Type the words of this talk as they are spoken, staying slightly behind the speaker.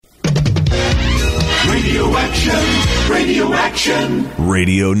Radio action, radio action.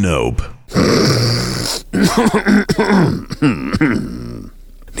 Radio Nope.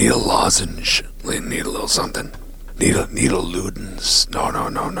 Need a lozenge. Need a little something. Need a Ludens. No.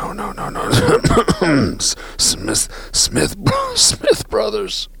 Smith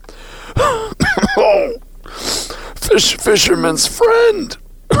Brothers. Oh, fisherman's friend.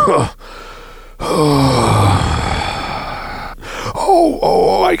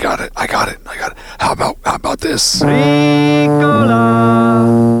 Oh, I got it. How about this? No,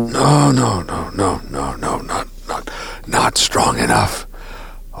 not strong enough.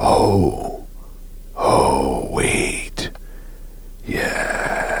 Oh, wait.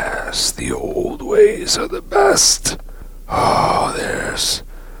 Yes, the old ways are the best. Oh, there's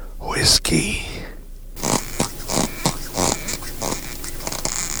whiskey.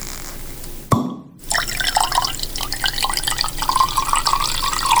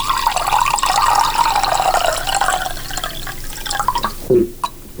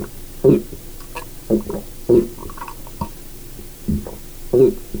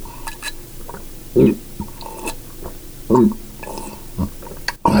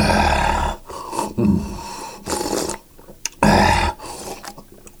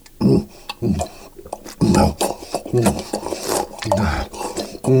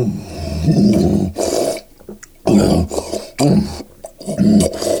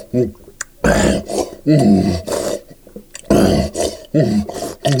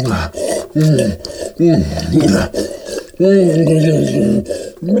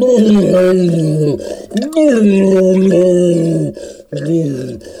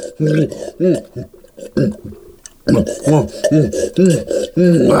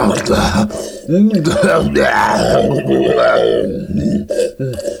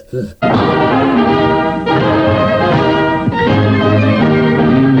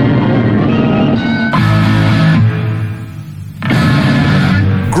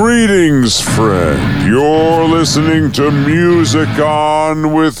 Greetings, friend. You're listening to Music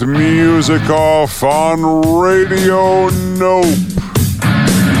On with Music Off on Radio Nope.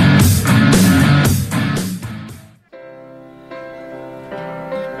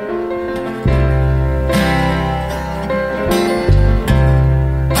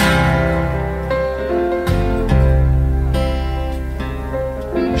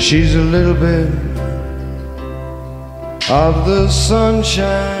 She's a little bit of the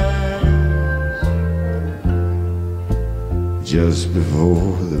sunshine just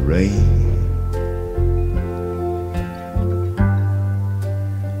before the rain,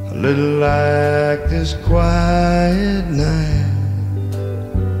 a little like this quiet night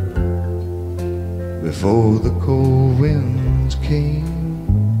before the cold winds came.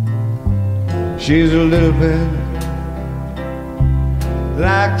 She's a little bit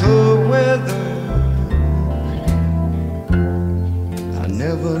like the weather, I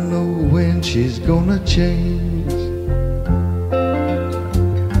never know when she's gonna change.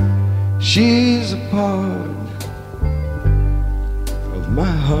 She's a part of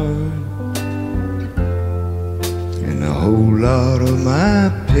my heart and a whole lot of my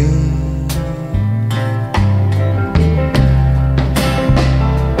pain.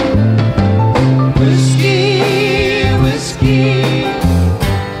 Whiskey, whiskey,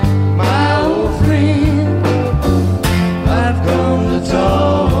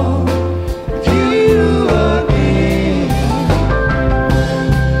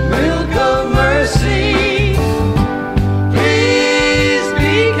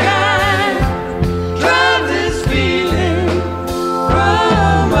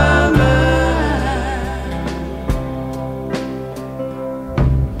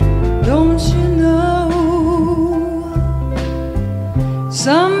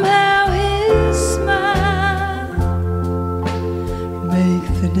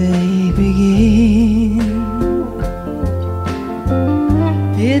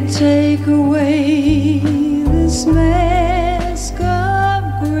 take away this mask of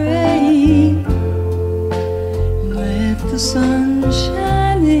gray, let the sun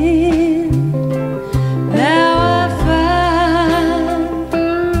shine in. Now I find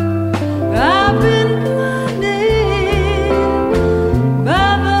I've been blinded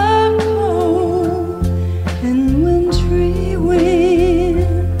by the cold and wintry wind.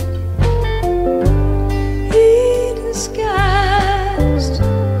 He disguised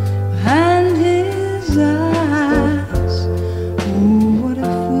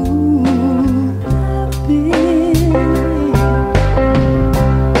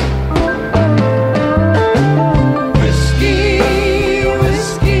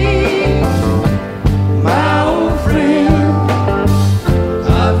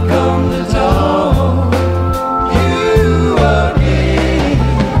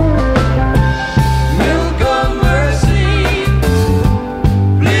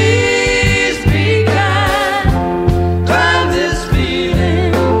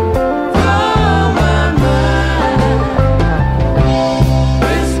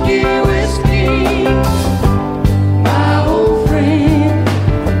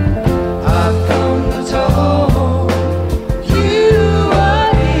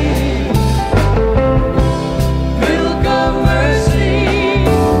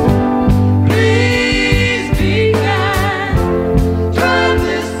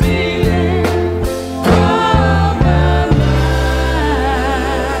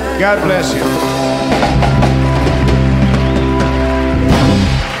God bless you.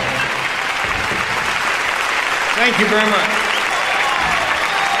 Thank you very much.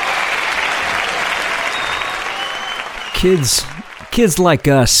 Kids like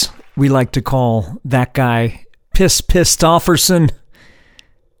us, we like to call that guy Kristofferson.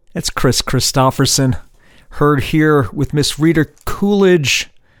 That's Kris Kristofferson. Heard here with Miss Rita Coolidge.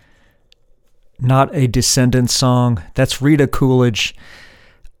 Not a Descendant song. That's Rita Coolidge.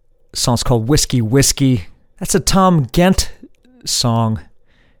 The song's called Whiskey. That's a Tom Gent song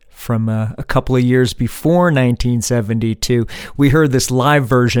from a couple of years before 1972. We heard this live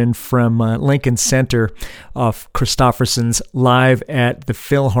version from Lincoln Center of Kristofferson's Live at the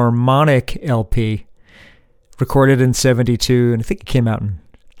Philharmonic LP, recorded in 72, and I think it came out in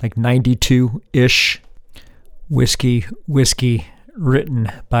like 92-ish. Whiskey,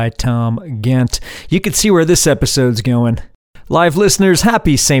 written by Tom Gent. You can see where this episode's going. Live listeners,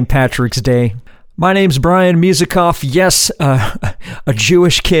 happy St. Patrick's Day. My name's Brian Musikoff. Yes, a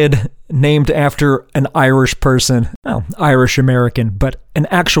Jewish kid named after an Irish person. Well, Irish-American, but an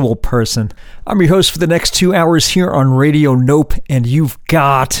actual person. I'm your host for the next 2 hours here on Radio Nope, and you've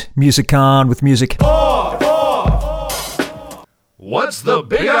got Music On with music. What's the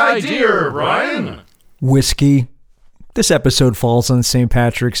big idea, Brian? Whiskey. This episode falls on St.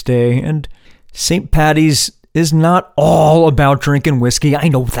 Patrick's Day, and St. Patty's is not all about drinking whiskey. I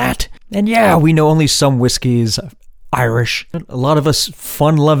know that. And yeah, we know only some whiskey is Irish. A lot of us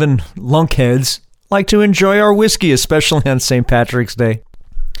fun-loving lunkheads like to enjoy our whiskey, especially on St. Patrick's Day.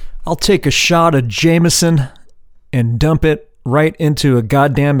 I'll take a shot of Jameson and dump it right into a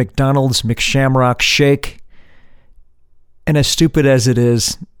goddamn McDonald's McShamrock shake. And as stupid as it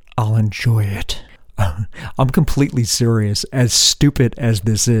is, I'll enjoy it. I'm completely serious. As stupid as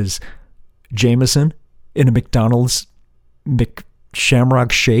this is, Jameson in a McDonald's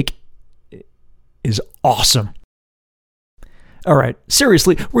McShamrock shake is awesome. All right,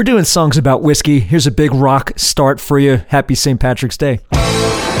 seriously, we're doing songs about whiskey. Here's a big rock start for you. Happy St. Patrick's Day.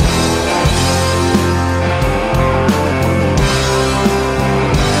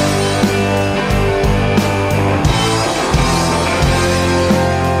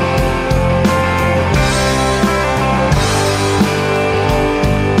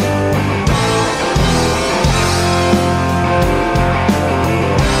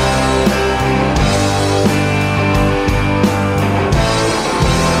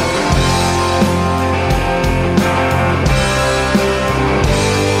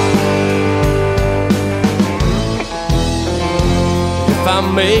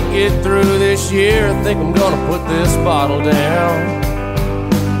 Make it through this year, I think I'm gonna put this bottle down.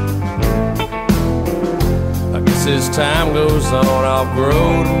 I guess as time goes on, I'll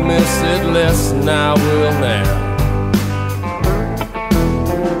grow to miss it less than I will now.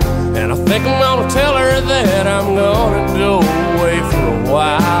 And I think I'm gonna tell her that I'm gonna go away for a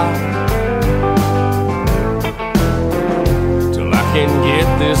while, till I can get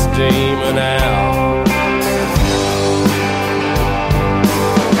this demon out.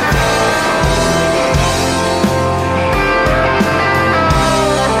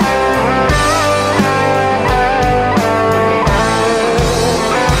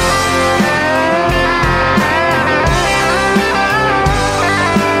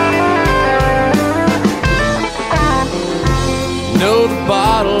 No, the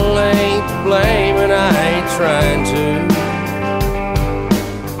bottle ain't to blame, and I ain't trying to,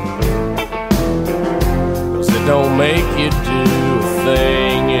 'cause it don't make you do a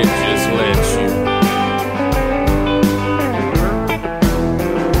thing, it just lets you.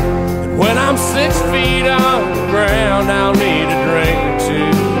 And when I'm 6 feet on the ground, I'll need a drink or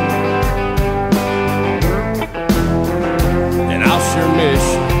two, and I'll sure miss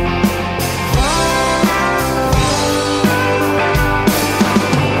you.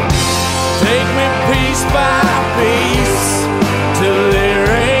 Take me piece by piece till there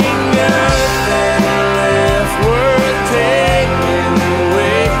ain't nothing left worth taking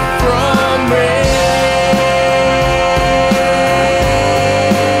away from me.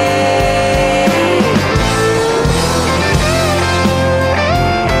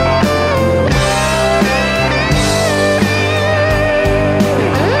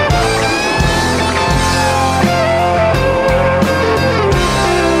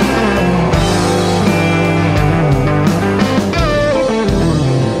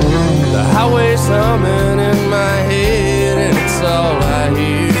 Humming in my head, and it's all I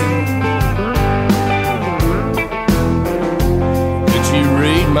hear. Could you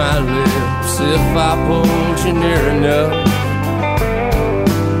read my lips if I pulled you near enough?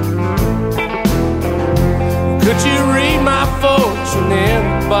 Could you read my fortune in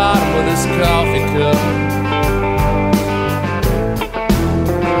the bottom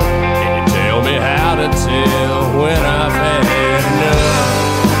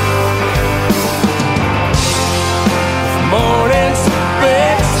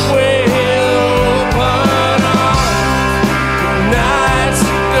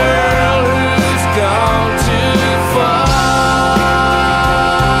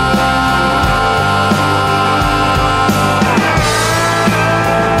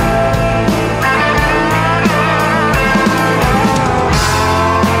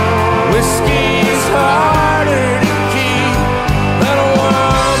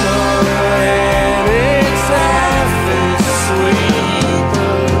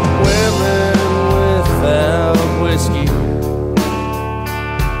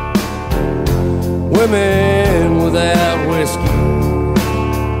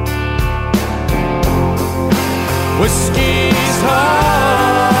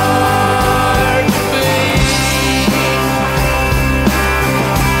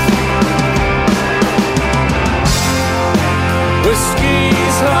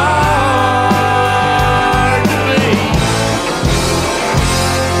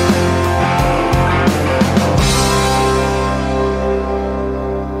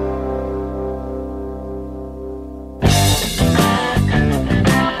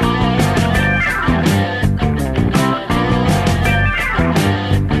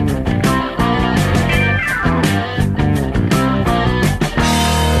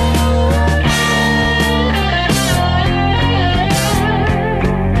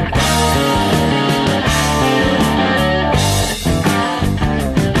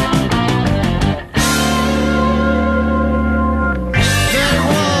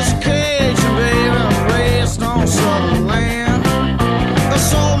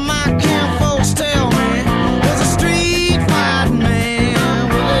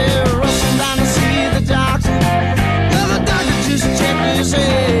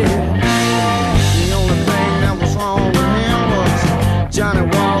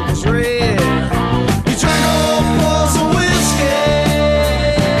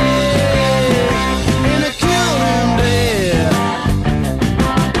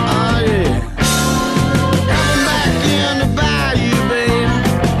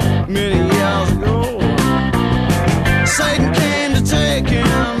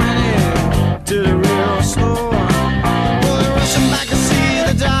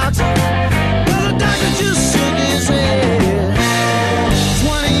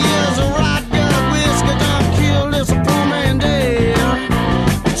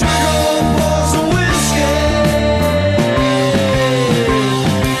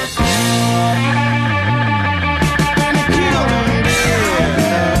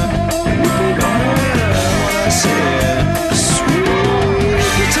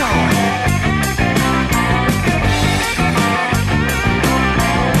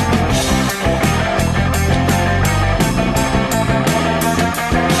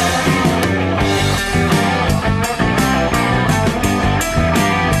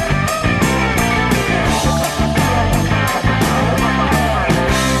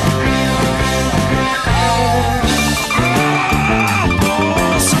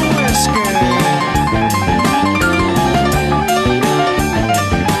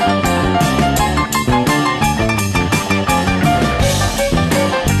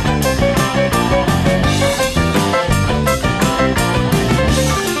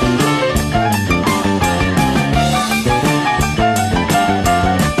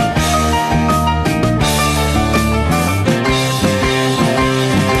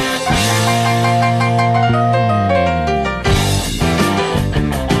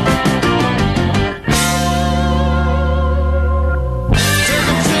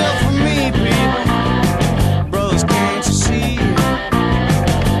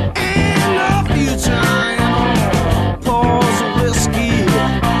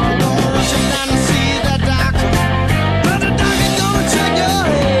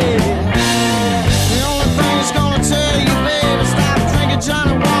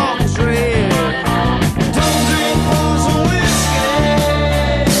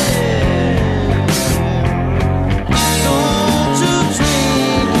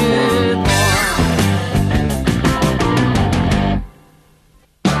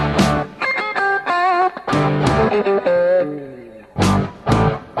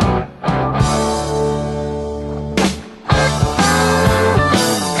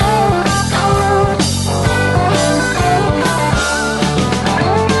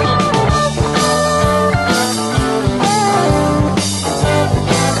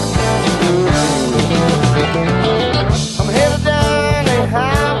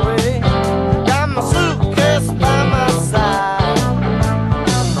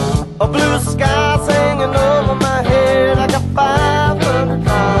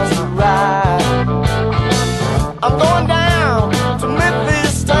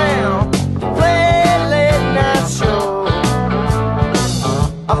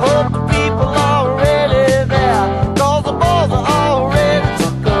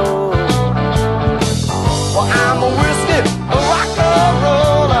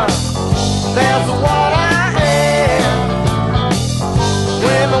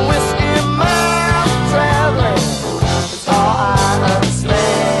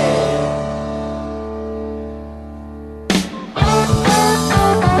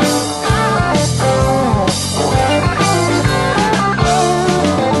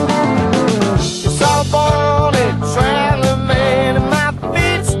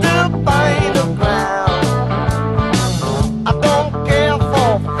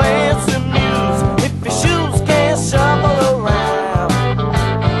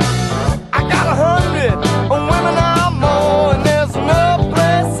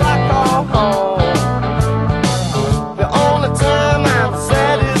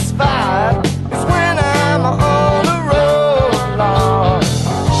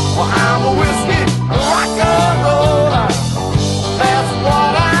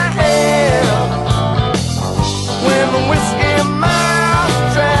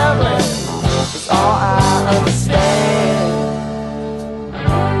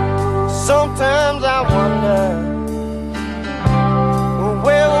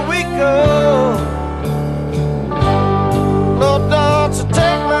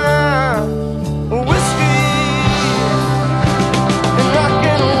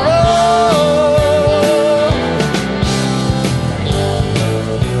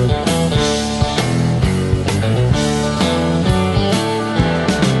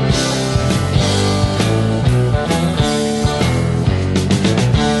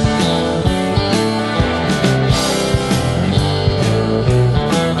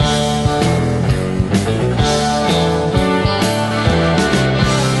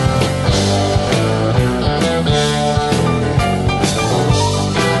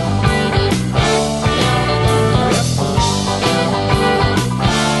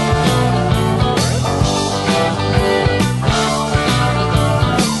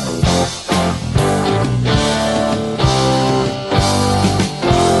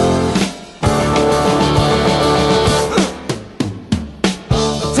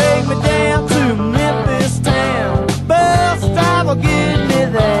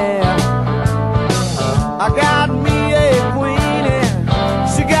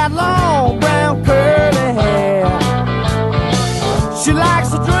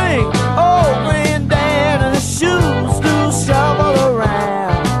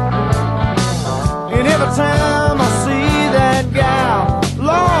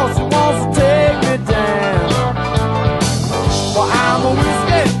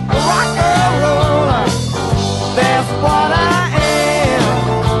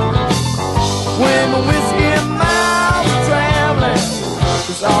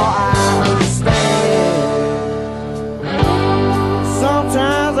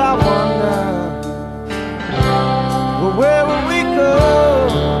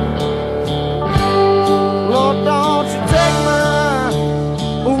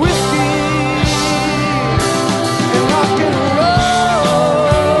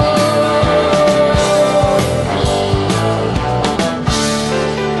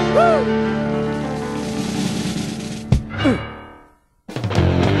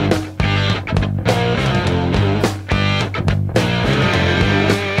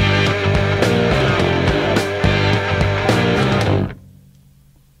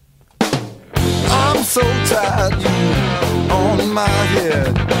so tired, you on my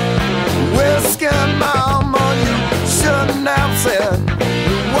head. Whiskey mama, you shouldn't have said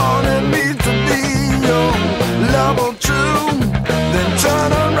you wanted me to be your lover true. Then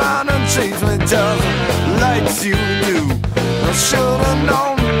turn around and chase me just like you do. I should've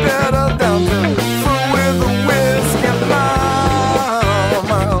known better than to fool with the whiskey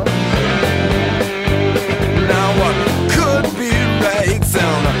mama. Now what could be right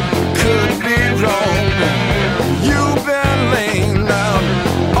sound could be wrong. You've been laying down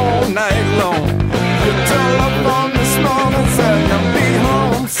all night long. You telephone this morning said you'll be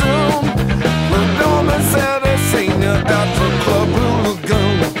home soon. Well, Norman said they seen you at the club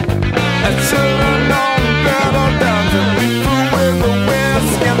Lagoon. I should've known better than to fool with the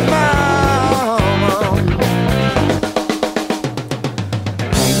whiskey mama.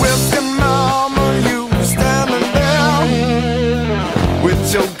 Whiskey mama, you standing there with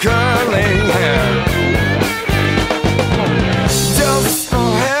your curling hair. Just to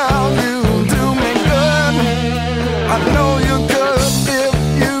have you do me good. I know you could if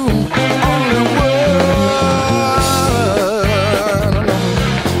you only would.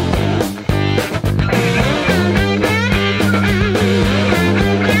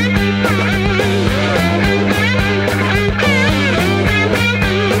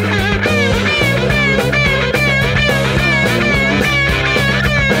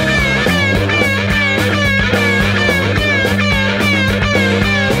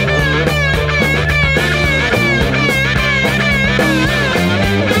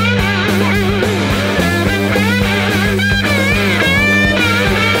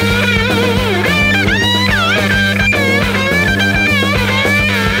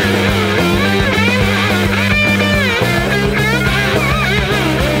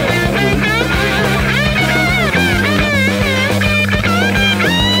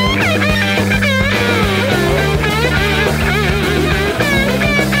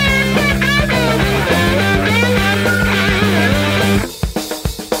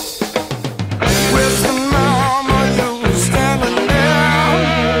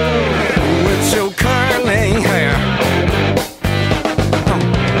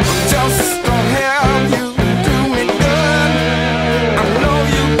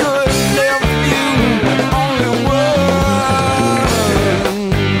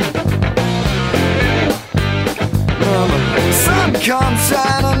 Come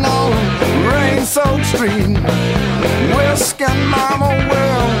shining on rain-soaked street. Whiskey mama,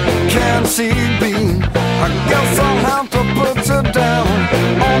 well, can she be? I guess I'll have to put you down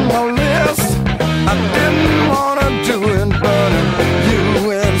on my list. I didn't wanna do it, but you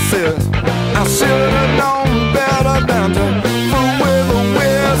insist. I should've known better than to fool with a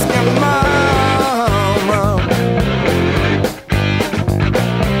whiskey mama.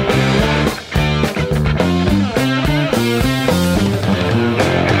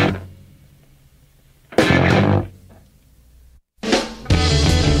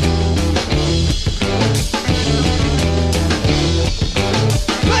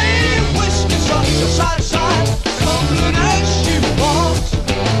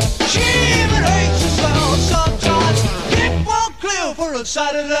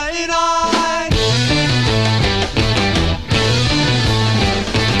 Saturday night.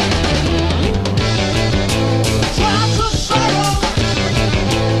 Trials of sorrow,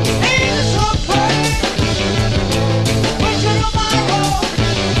 innocent pain. Waiting tomorrow,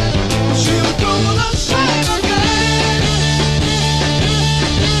 she'll do the same again.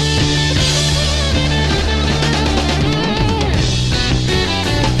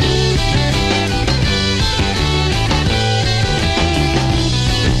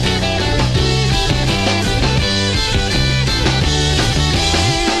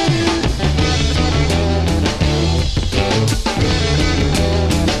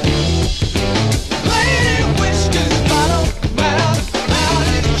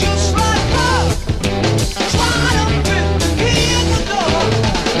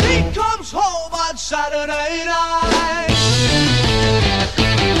 Saturday night.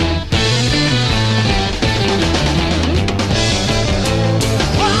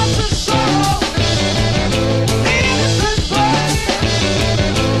 Clouds of sorrow, innocent pain.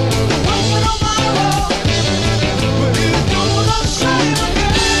 Waiting on my road, will you do the same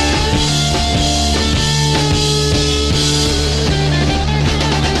again?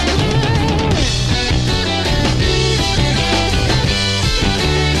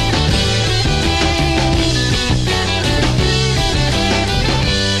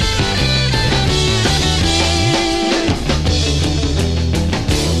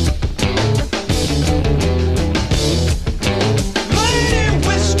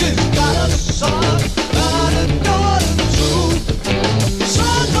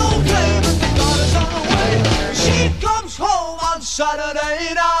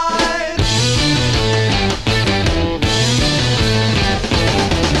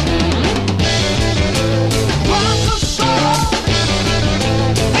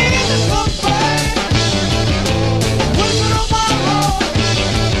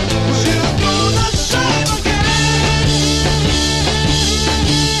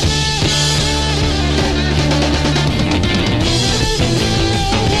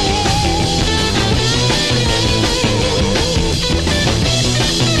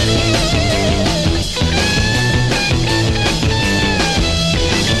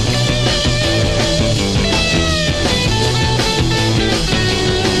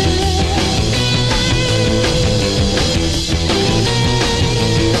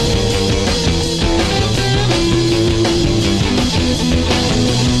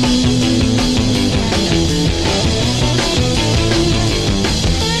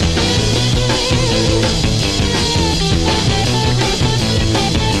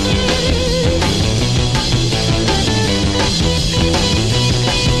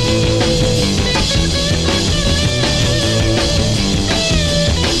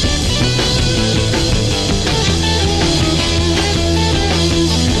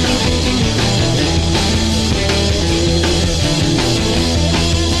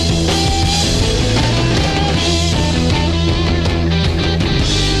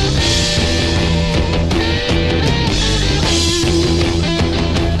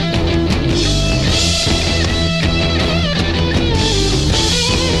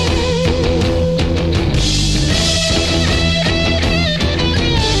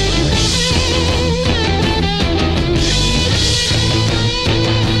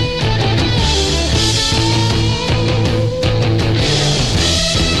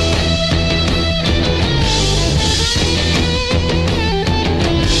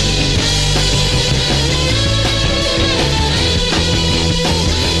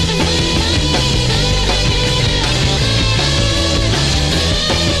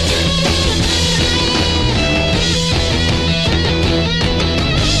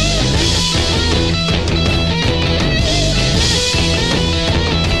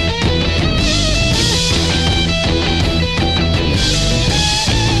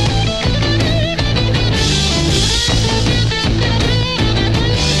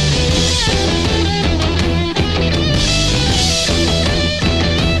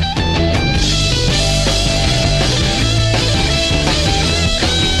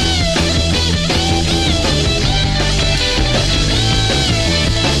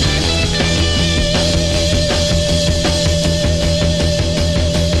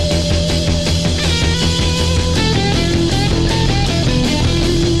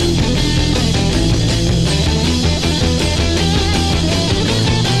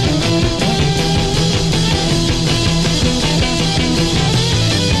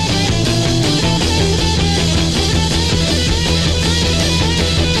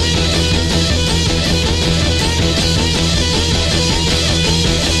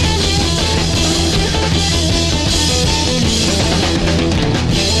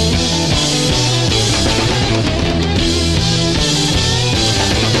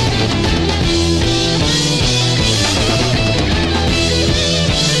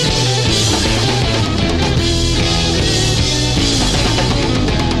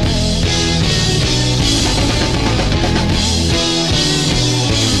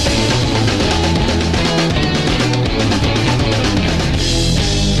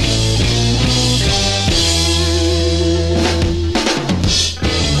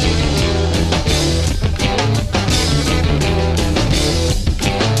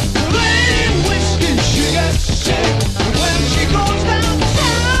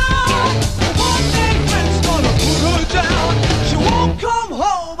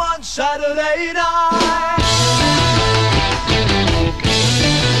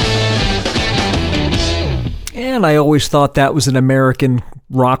 Man, I always thought that was an American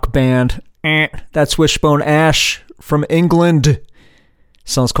rock band. That's Wishbone Ash from England.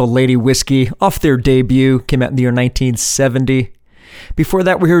 Song's called Lady Whiskey, off their debut, came out in the year 1970. Before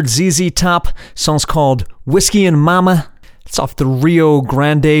that, we heard ZZ Top, song's called Whiskey and Mama. It's off the Rio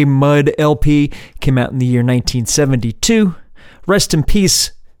Grande Mud LP, came out in the year 1972. Rest in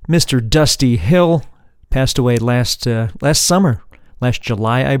peace, Mr. Dusty Hill, passed away last summer, last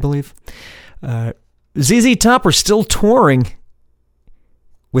July, I believe. ZZ Top are still touring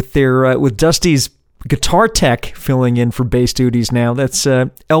with their with Dusty's guitar tech filling in for bass duties now. That's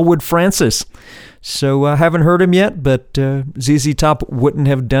Elwood Francis. So I haven't heard him yet, but ZZ Top wouldn't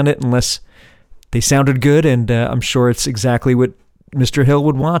have done it unless they sounded good, and I'm sure it's exactly what Mr. Hill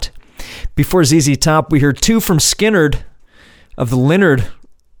would want. Before ZZ Top, we heard two from Skynyrd of the Lynyrd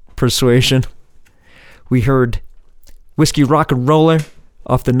persuasion. We heard Whiskey Rock A Rolla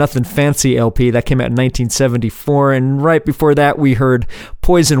off the Nuthin Fancy LP. That came out in 1974. And right before that, we heard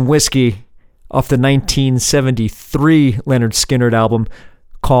Poison Whiskey off the 1973 Lynyrd Skynyrd album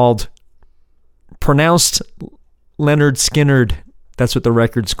called Pronounced Lynyrd Skynyrd. That's what the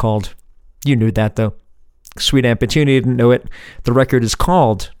record's called. You knew that, though. Sweet Aunt Petunia didn't know it. The record is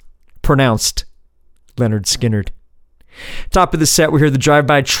called Pronounced Lynyrd Skynyrd. Top of the set, we heard the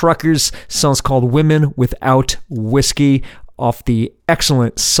Drive-By Truckers. Song's called Women Without Whiskey off the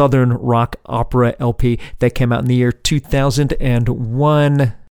excellent Southern Rock Opera LP that came out in the year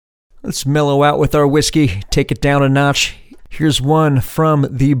 2001. Let's mellow out with our whiskey, take it down a notch. Here's one from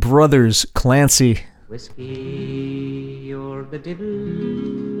the brothers Clancy. Whiskey, you're the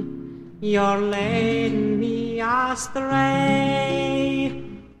devil, you're leading me astray,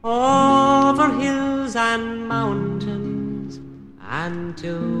 over hills and mountains and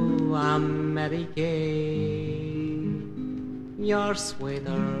to America. You're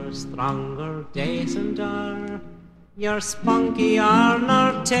sweeter, stronger, decenter, you're spunkier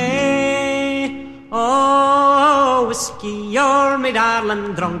nor tay. Oh, whiskey, you're me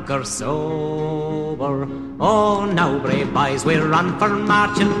darling, drunk or sober. Oh, now, brave boys, we're on for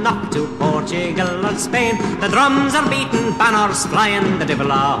marching up to Portugal or Spain. The drums are beating, banners flying, the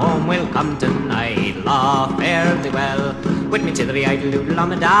devil a home will come tonight. Law, fare thee well, with me to the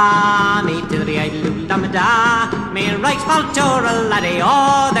idle-oo-lamada, me to the idle-oo-lamada. Me right small tour a laddie,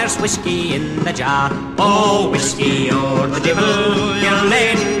 oh, there's whiskey in the jar. Oh, whiskey, you're the devil, you're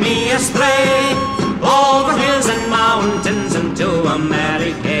leading me astray, over hills and mountains and to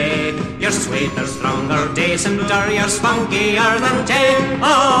America. You're sweeter, stronger, decenter, you're spunkier than tay.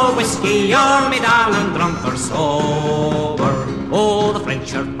 Oh, whiskey, you're me darling, drunk or sober. Oh, the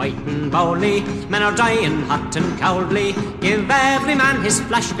French are fighting bowly, men are dying hot and cowardly. Give every man his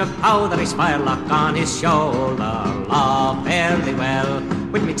flask of powder, his firelock on his shoulder. Law, fare thee well,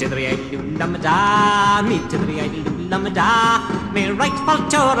 with me to the idle-oo-lamada, me to the idle-oo-lamada. Me right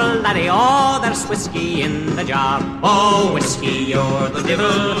faltoral laddie, oh, there's whiskey in the jar. Oh, whiskey, you're the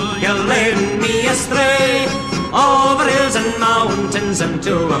devil, you're leading me astray, over hills and mountains and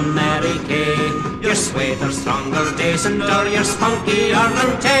to America. You're sweeter, stronger, decenter, you're spunkier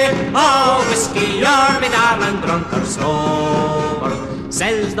than tay. Oh, whiskey, you're me darling, drunk or sober.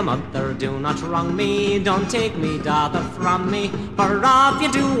 Says the mother, do not wrong me, don't take me daughter from me, for if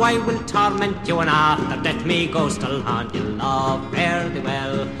you do I will torment you, and after death me ghost will haunt you. Love, fare thee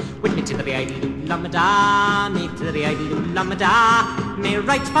well, with me to the idle-oo-lamada, me to the idle-oo-lamada. Me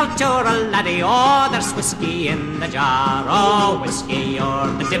right faltoral laddie, oh, there's whiskey in the jar. Oh, whiskey, you're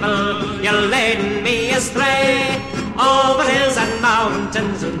the devil, you're leading me astray, over hills and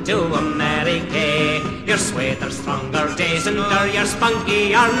mountains and to America. You're sweeter, stronger, decenter, you're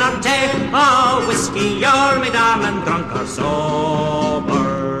spunkier nor tay. Oh, whiskey, you're me darling, drunk or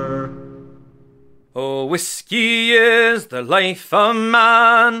sober. Oh, whiskey is the life of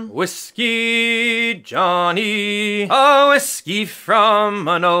man, whiskey, Johnny. Oh, whiskey from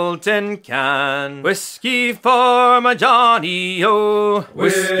an old tin can, whiskey for my Johnny. Oh,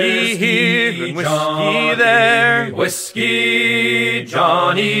 whiskey here and whiskey there, whiskey,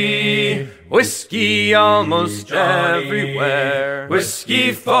 Johnny. Whiskey almost everywhere,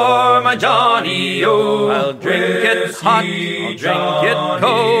 whiskey for my Johnny. Oh, I'll drink it hot, I'll drink it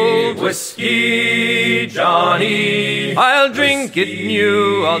cold, whiskey, Johnny. I'll drink it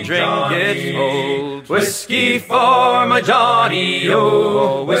new, I'll drink it old, whiskey for my Johnny.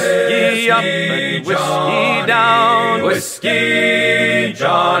 Oh, whiskey up and whiskey down, whiskey,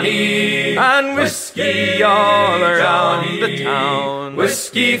 Johnny. And whiskey all around the town,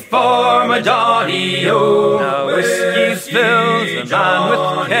 whiskey for my Johnny. Oh, now whiskey fills a man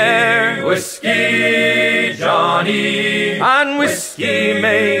with care, whiskey, Johnny. Johnny. And whiskey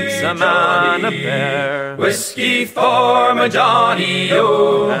makes a man a bear. Whiskey for my Johnny,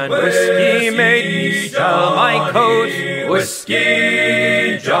 oh. And whiskey made me sell my coat.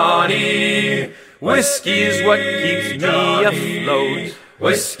 Whiskey, Johnny. Whiskey's what keeps me afloat.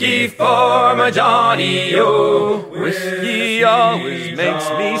 Whiskey for my Johnny, oh. Whiskey always makes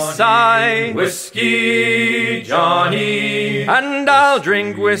me sigh. Whiskey, Johnny. And I'll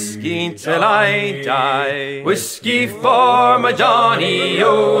drink whiskey till I die. Whiskey for my Johnny,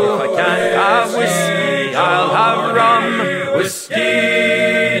 oh. If I can't have whiskey, I'll have rum.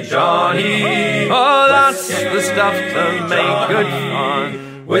 Whiskey, Johnny. Oh, that's the stuff to make good fun.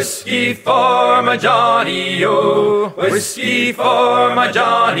 Whiskey for my Johnny, oh. Whiskey for my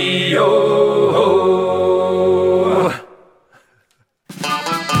Johnny, oh.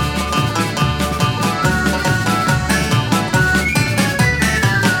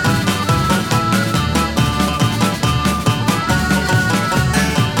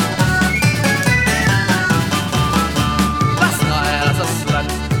 Last night as I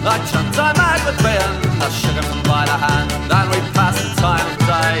slept, I jumped on Magdalene. I shook him by the hand, and we passed the time of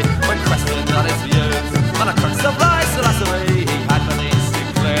day when questioning on his views. And I cursed the vice philosophy he had beneath too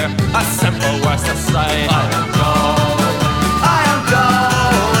clear. A simple words to say, I am going,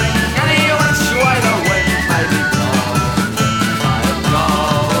 any which way the wind may be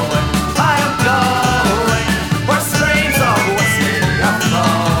blowing. I am going, where streams of whiskey are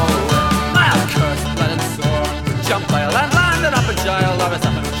flowing. I have cursed, bled and sore, jumped bail and landed up in jail. I was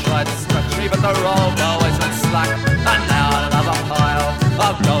up and tried to stretch me, but the rope always went slack. And now another pile,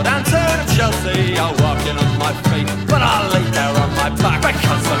 I'll go down to the Chelsea. I'll walk in on my feet, but I'll lay there on my back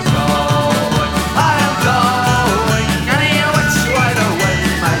because I'm going. I am going, any which way the wind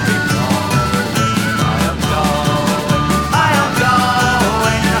may be blowing. I am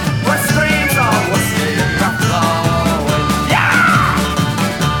going, where streams of whiskey are flowing. Yeah!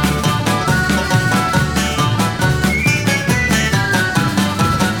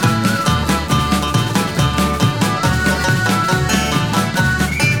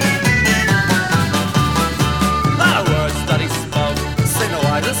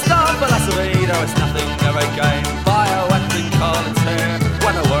 There is nothing ever gained by a wetting call and tear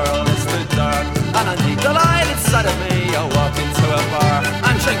when the world is too dark. And I need the light inside of me. I'll walk into a bar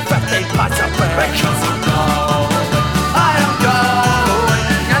and drink 15 pints of beer because I'm going. I am going,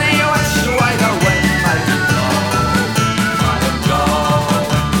 any which way the wind may be blowing.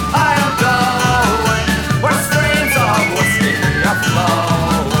 I am going, where streams of whiskey are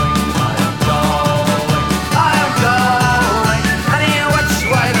flowing. I am going, any which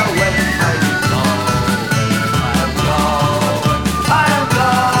way the wind may be blowing.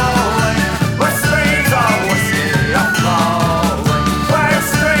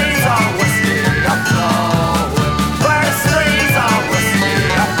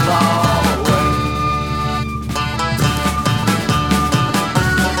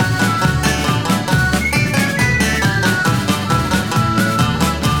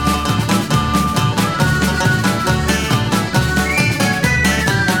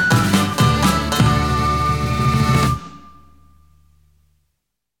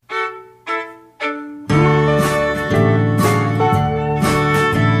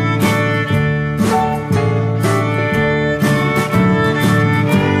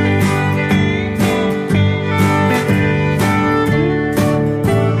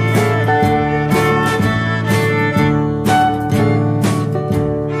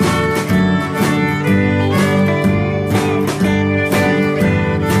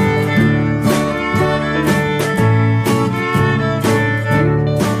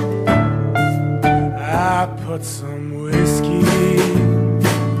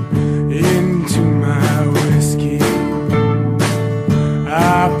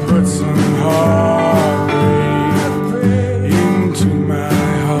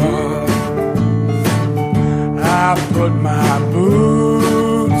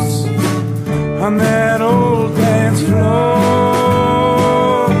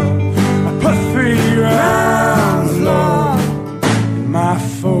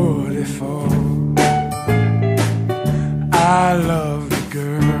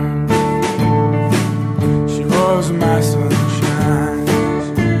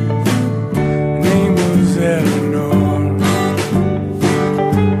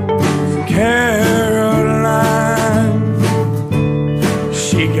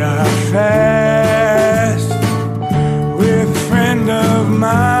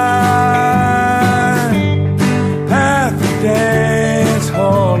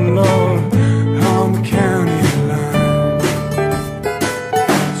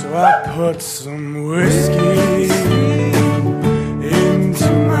 put some whiskey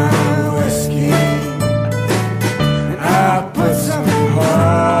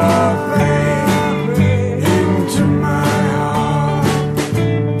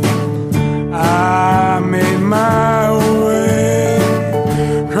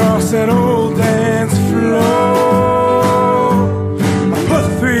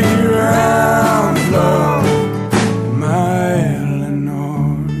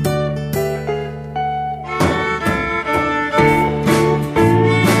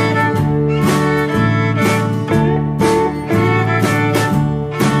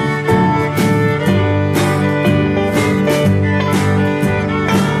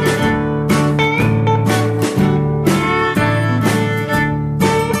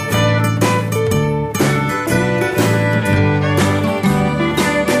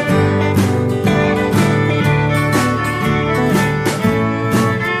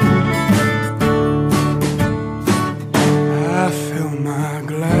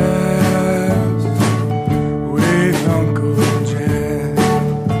glass with Uncle Jack.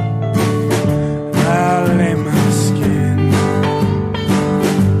 I'll lay my skin,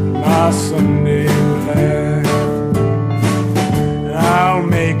 my Sunday black. I'll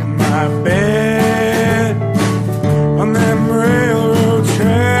make my bed on them railroad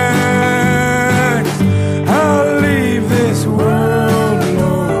tracks. I'll leave this world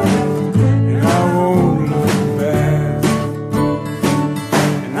alone, and I won't look back.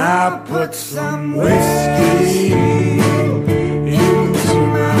 And I put some whiskey into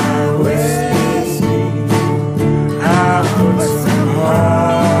my whiskey. I put some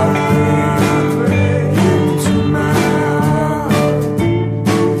heartbreak into my heart.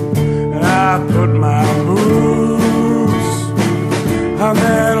 And I put my boots on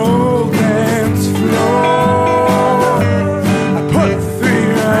that old dance floor. I put 3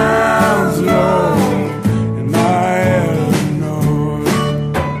 rounds low in my Eleanor.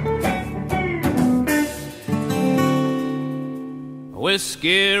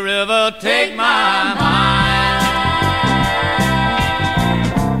 Whiskey River, take my mind.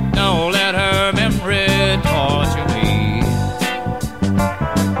 Don't let her memory torture me.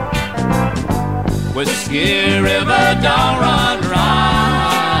 Whiskey River, don't run dry.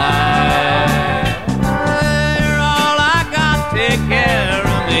 You're all I got, take care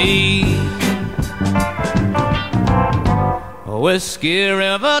of me. Whiskey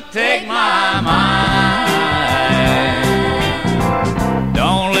River, take my mind.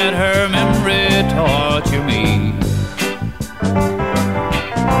 Don't let her memory torture me.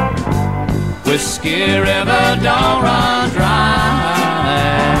 Whiskey River, don't run dry.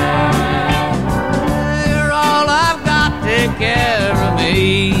 You're all I've got, take care of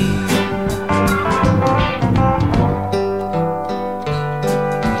me.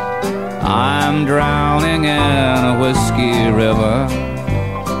 I'm drowning in a whiskey river,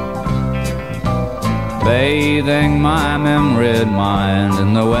 bathing my memoried mind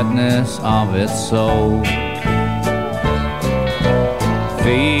in the wetness of its soul,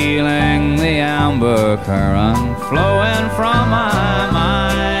 feeling the amber current flowing from my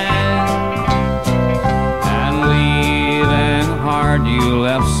mind, and leaving heart you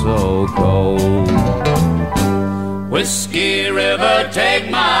left so cold. Whiskey River, take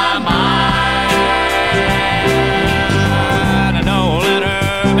my mind. Don't let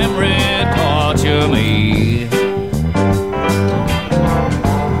her memory torture me.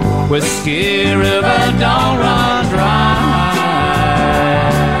 Whiskey River, don't run dry.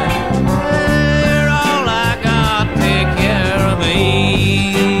 You're all I got, take care of me.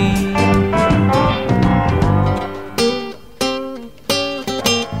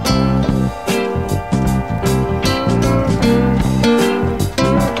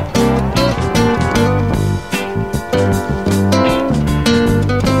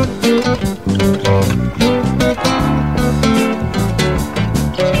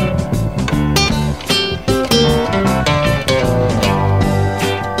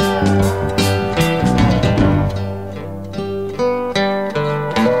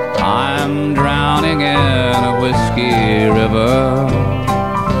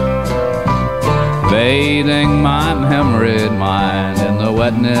 Bathing my memoried mind in the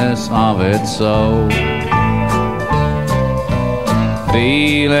wetness of its soul,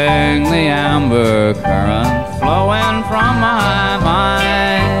 feeling the amber current flowing from my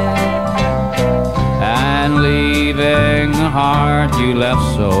mind, and leaving the heart you left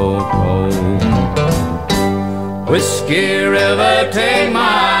so cold. Whiskey River, take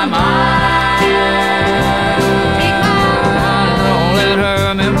my mind. Don't let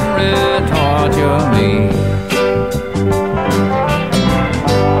her memory torture me.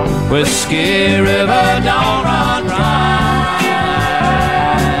 Whiskey River, don't run dry.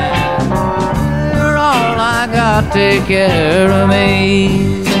 You're all I got, take care of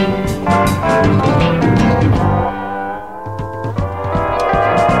me.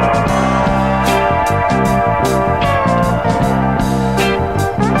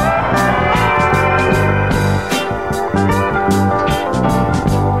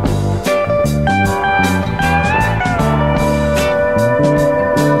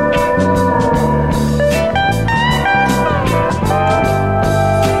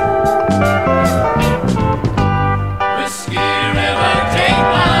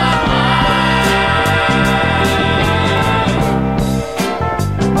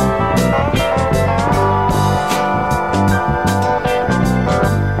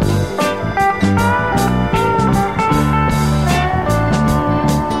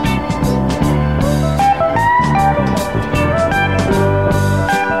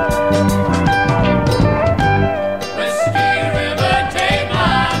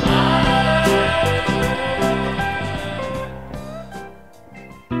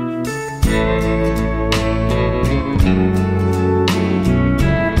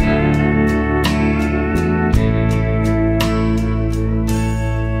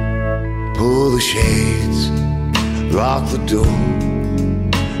 shades, lock the door,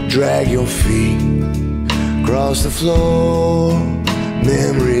 drag your feet across the floor.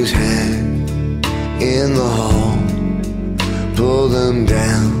 Memories hang in the hall, pull them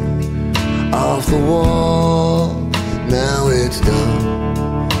down off the wall. Now it's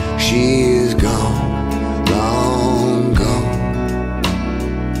done, she is gone, long gone.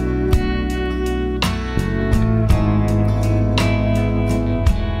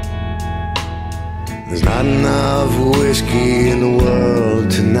 There's not enough whiskey in the world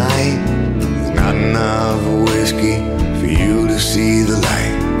tonight. There's not enough whiskey for you to see the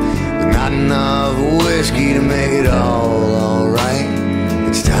light. There's not enough whiskey to make it all alright.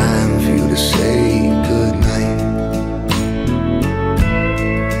 It's time for you to say goodnight.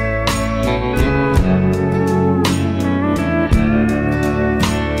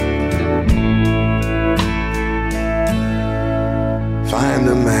 Find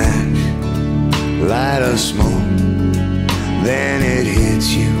a match, light a smoke, then it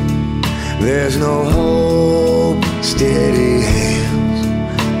hits you. There's no hope, steady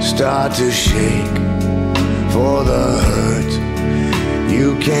hands start to shake for the hurt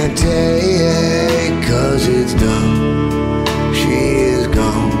you can't take, 'cause it's done, she is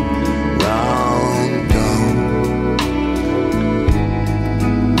gone, long gone.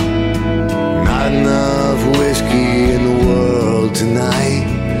 Not enough whiskey in the world tonight.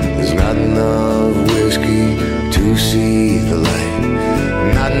 There's not enough whiskey to see the light.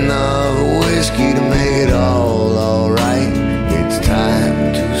 Not enough whiskey to make it all alright. It's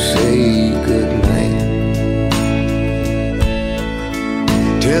time to say goodnight.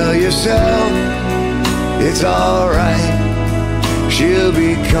 Tell yourself it's alright. She'll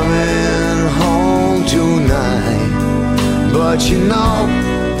be coming home tonight. But you know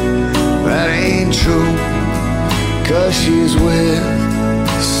that ain't true, 'cause she's with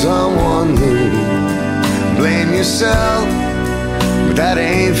someone new. Blame yourself, but that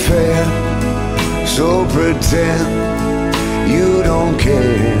ain't fair. So pretend you don't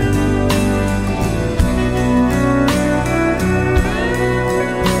care.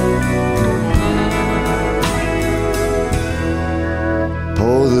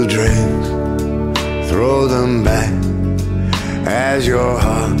 Pour the drinks, throw them back as your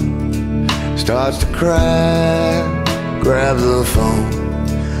heart starts to crack. Grab the phone,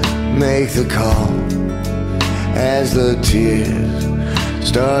 make the call as the tears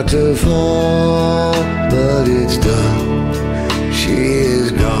start to fall. But it's done, she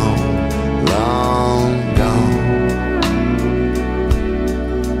is gone, long gone.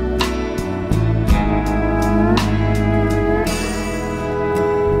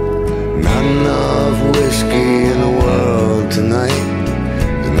 Not enough whiskey in the world tonight.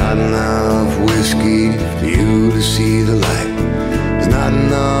 There's not enough whiskey for you to see the light. There's not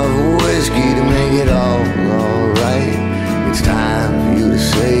enough whiskey to make it all alright. It's time for you to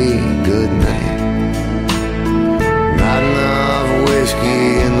say goodnight. Not enough whiskey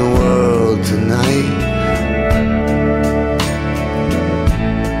in the world tonight.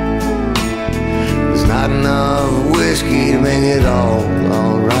 There's not enough whiskey to make it all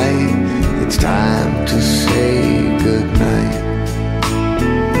alright. It's time to say goodnight.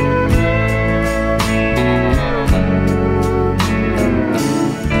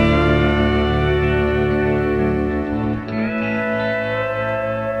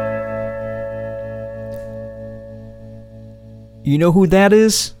 You know who that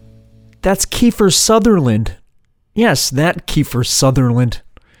is? That's Kiefer Sutherland. Yes, that Kiefer Sutherland.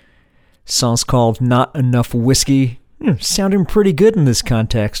 Song's called Not Enough Whiskey. Sounding pretty good in this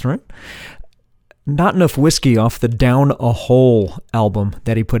context, right? Not Enough Whiskey off the Down a Hole album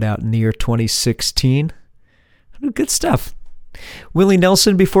that he put out in the year 2016. Good stuff. Willie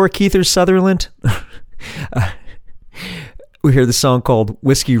Nelson before Kiefer Sutherland. We hear the song called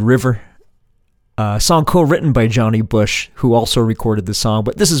Whiskey River. A song co-written by Johnny Bush, who also recorded the song,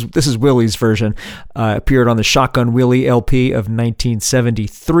 but this is Willie's version. Appeared on the Shotgun Willie LP of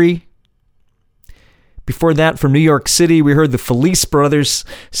 1973. Before that, from New York City, we heard the Felice Brothers.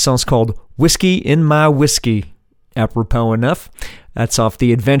 Song's called Whiskey in My Whiskey. Apropos enough. That's off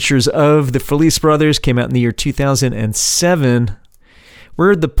The Adventures of the Felice Brothers. Came out in the year 2007. We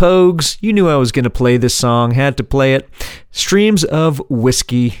heard the Pogues. You knew I was going to play this song. Had to play it. Streams of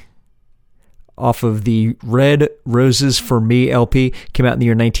Whiskey. Off of the Red Roses for Me LP. Came out in the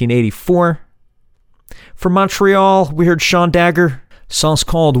year 1984. From Montreal, we heard Seán Dagher. Song's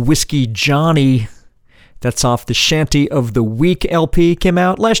called Whiskey Johnny. That's off the Shanty of the Week LP. Came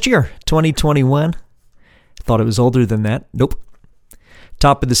out last year, 2021. Thought it was older than that. Nope.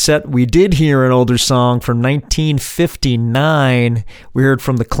 Top of the set, we did hear an older song from 1959. We heard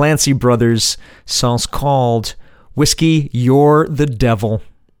from the Clancy Brothers. Song's called Whiskey, You're the Devil.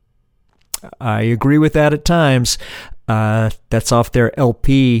 I agree with that at times. That's off their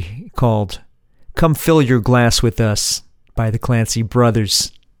LP called Come Fill Your Glass With Us by the Clancy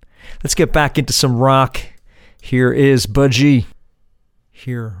Brothers. Let's get back into some rock. Here is Budgie.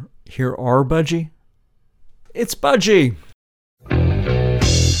 Here are Budgie? It's Budgie.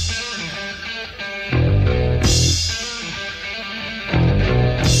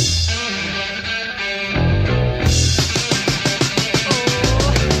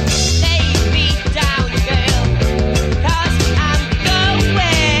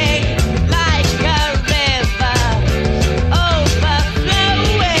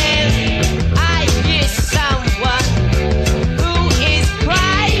 Who is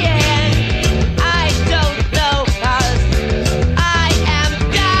crying? I don't know, 'cause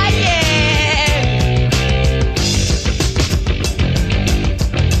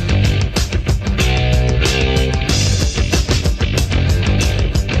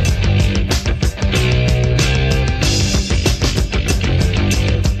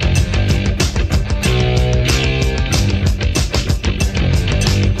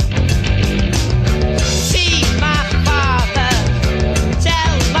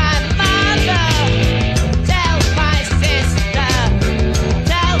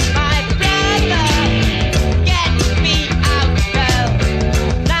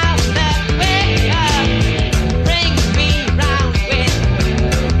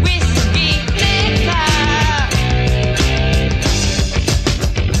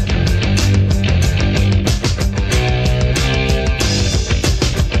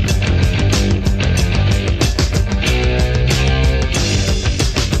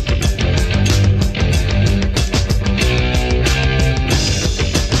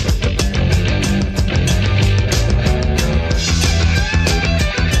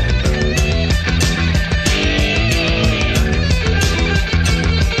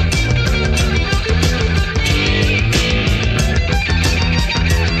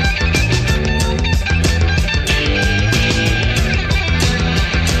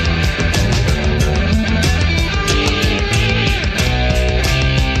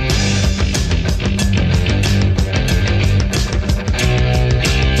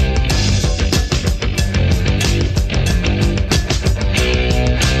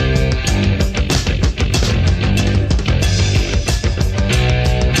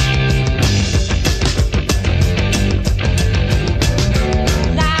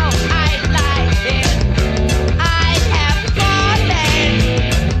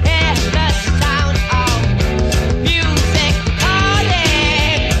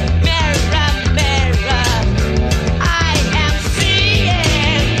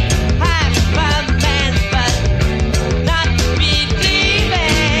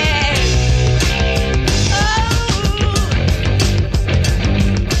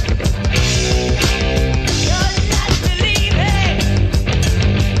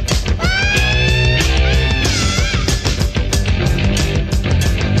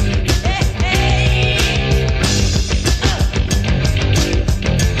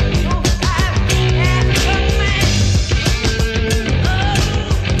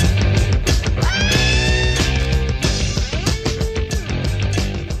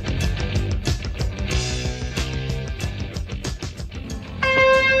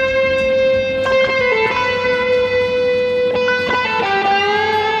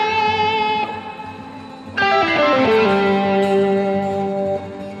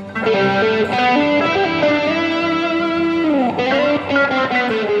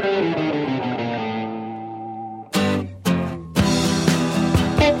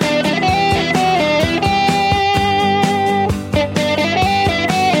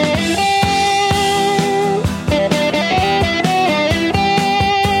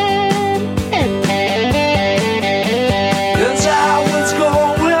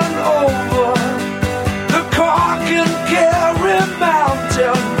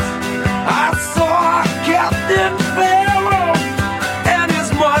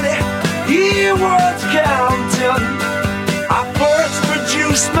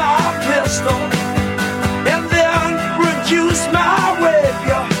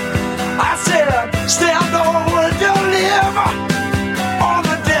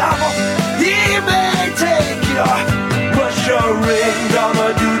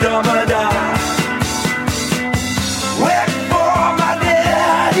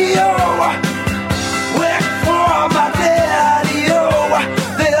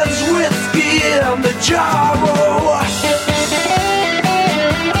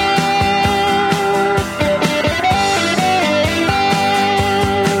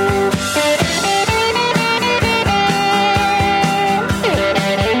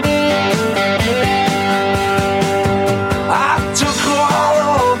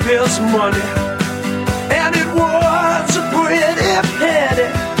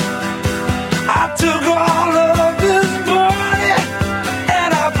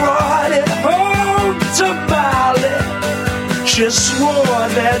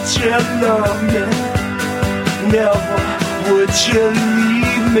would you love me? Never would you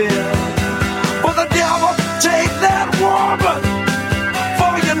leave me? For the devil take that woman,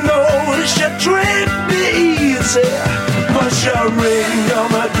 for you know she treat me easy. But she ring,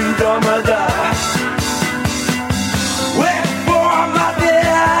 dum-a-doo-dum-a-da. Wait for my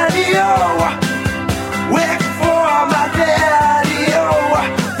daddy, oh. Wait for my daddy, oh.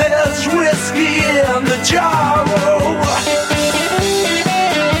 There's whiskey in the jar, oh.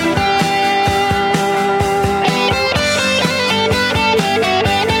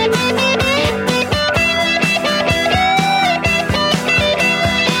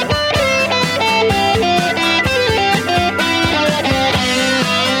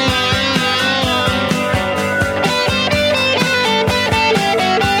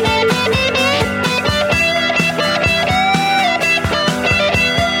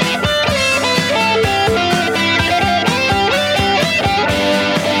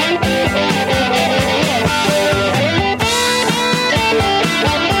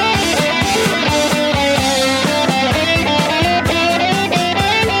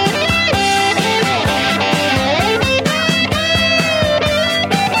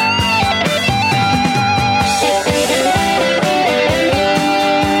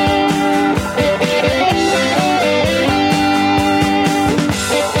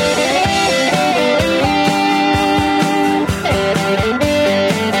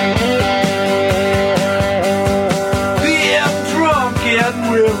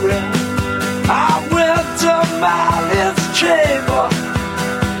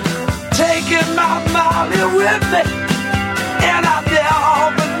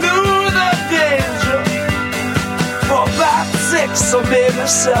 So maybe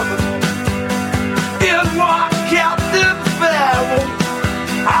 7 in one Captain Farrell.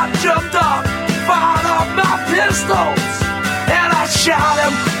 I jumped up, fired up my pistols, and I shot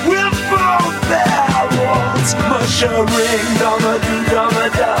him with both barrels. Mushering,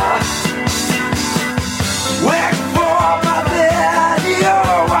 dum-a-doo-dum-a-da. Wait for my daddy,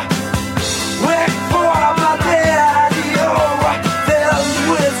 oh. Wait for my daddy, oh. There's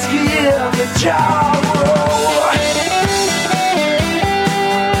whiskey in the jar, oh.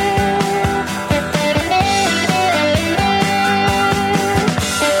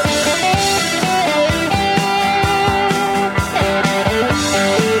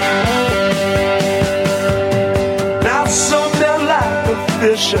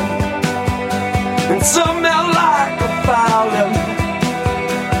 And some men like a fowling,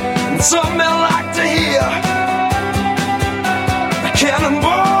 and some men like to hear a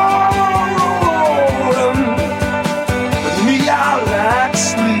cannonball rolling. But me, I like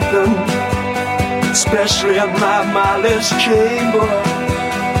sleeping, especially in my mileage chamber.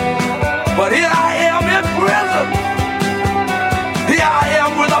 But here I am in prison, here I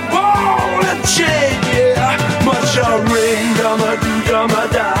am with a ball and chain, yeah. Much a ring,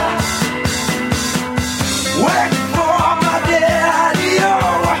 dum-a-doo-dum-a-da. Wait for my daddy,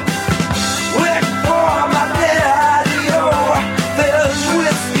 oh. Wait for my daddy, oh. There's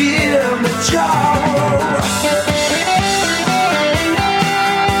whiskey in the jar, oh.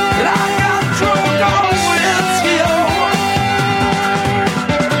 And I got drunk on whiskey, oh.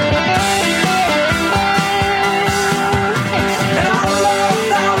 And I love,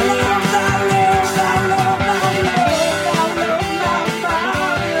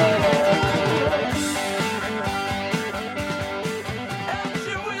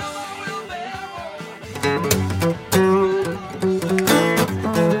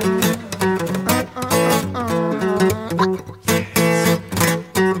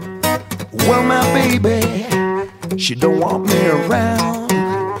 She don't want me around.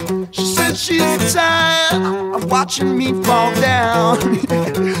 She said she's tired of watching me fall down.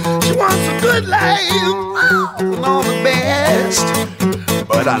 She wants a good life, all the best.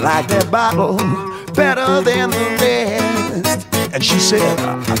 But I like that bottle better than the rest. And she said,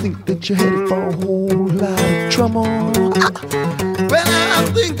 I think that you're headed for a whole lot of trouble. Well, I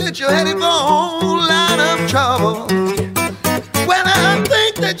think that you're headed for a whole lot of trouble. Well, I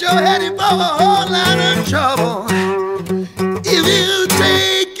think that you're headed for a whole lot of trouble. If you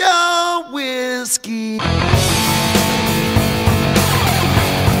take your whiskey.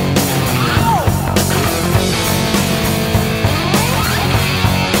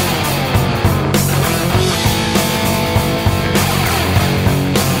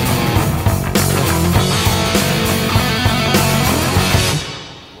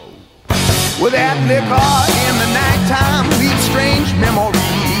 With that liquor in the nighttime leaves strange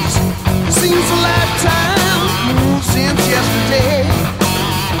memories. Seems a lifetime since yesterday.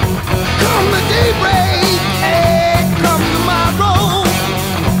 Come the daybreak, hey, come tomorrow.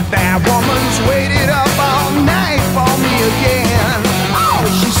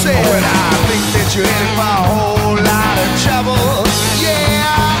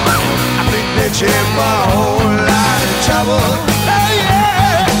 you're in for a whole lot of trouble. Oh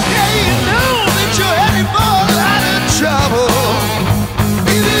yeah, yeah, you know that you're headed for a lot of trouble.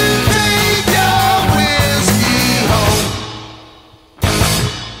 If you take your whiskey home.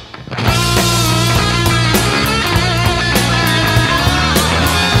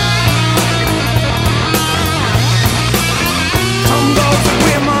 Some go to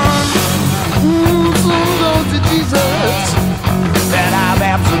women, some go to Jesus. That I'm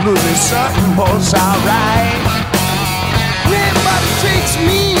absolutely certain was alright. Everybody takes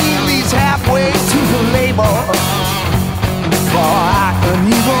me at least halfway to the label, for I can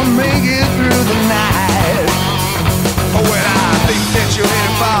even make it through the night. When I think that you're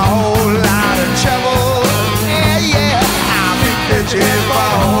in for a whole lot of trouble, yeah, yeah, I think that you're in for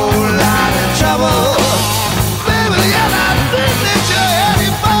a whole lot of trouble. Baby, and I think that you're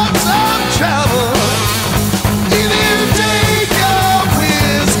heading for some trouble. If you take your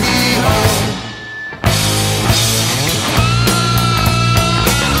whiskey home.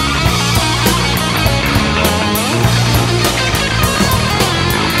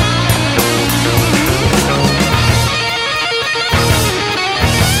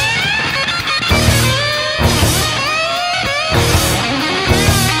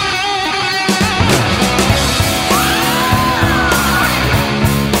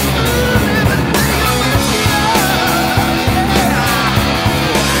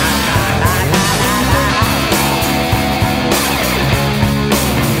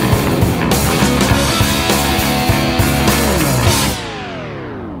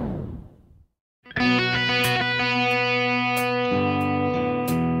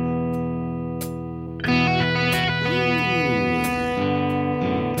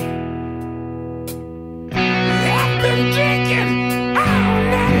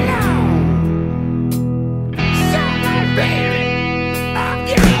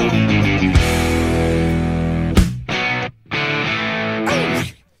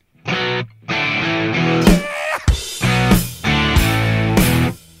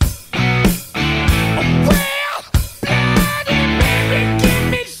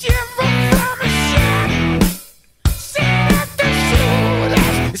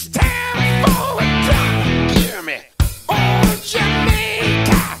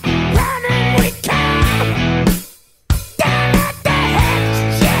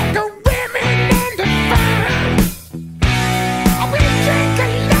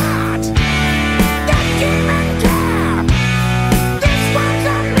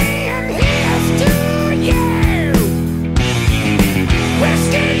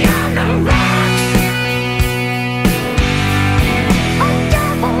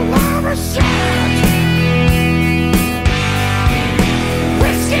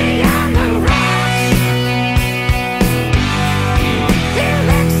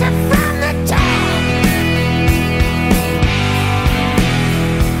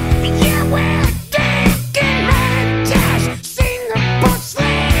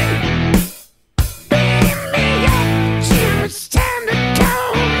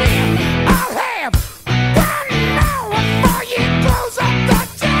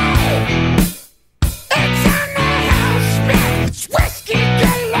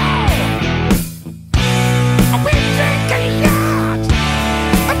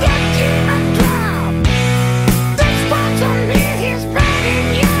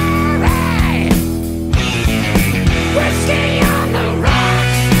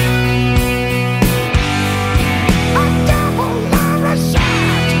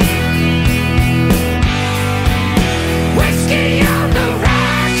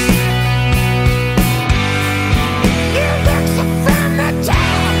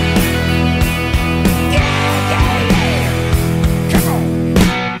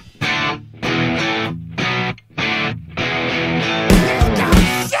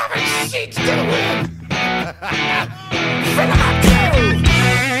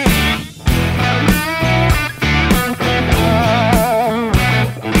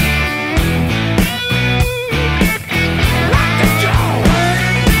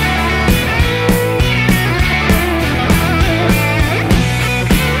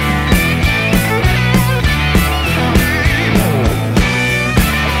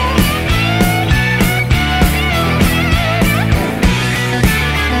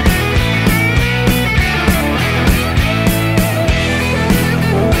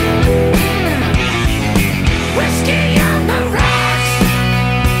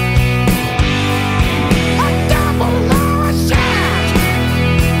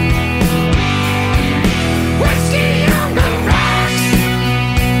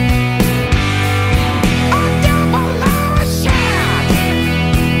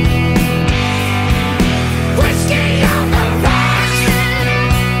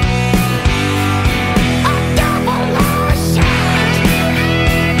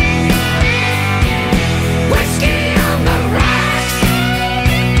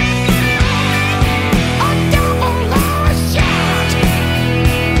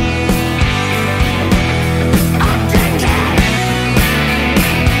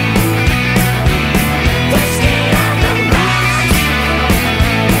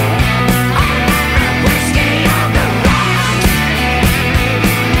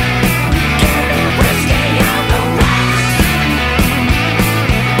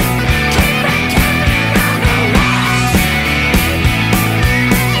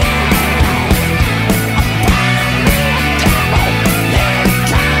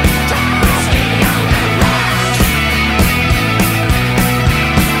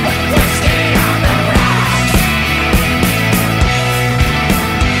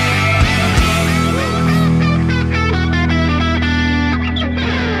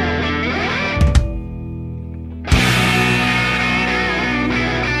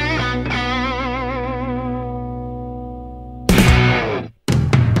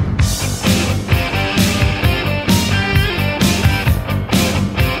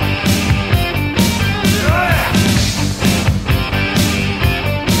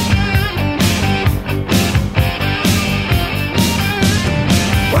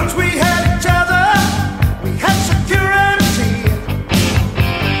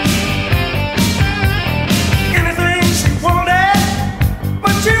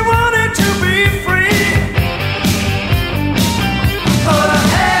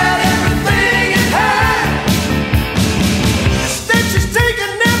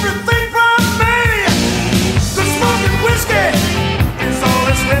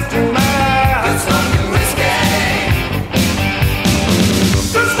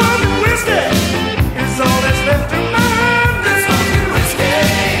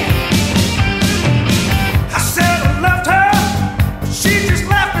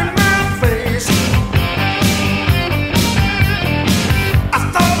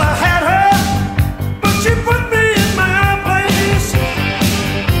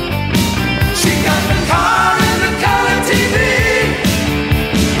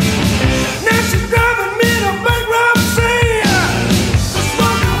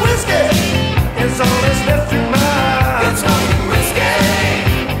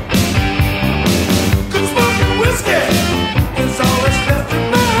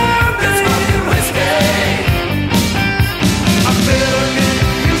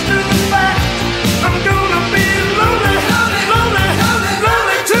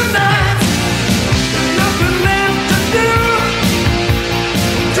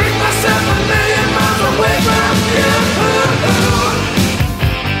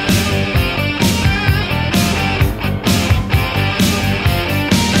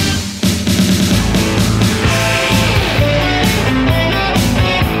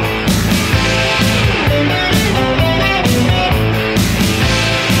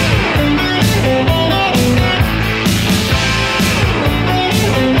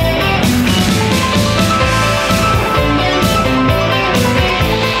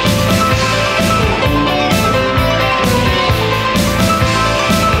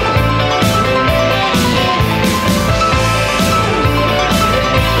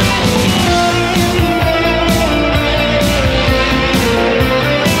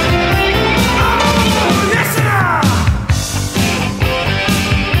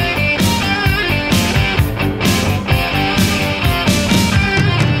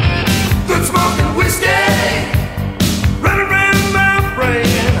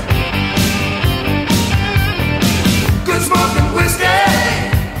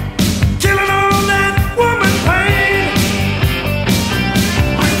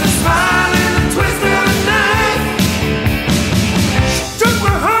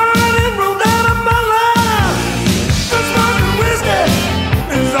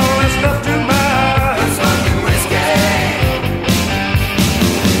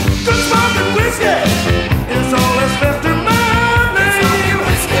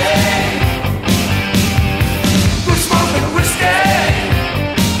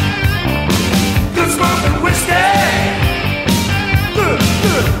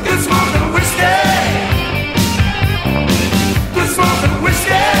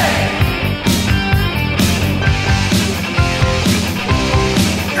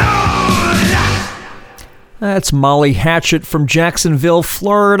 That's Molly Hatchet from Jacksonville,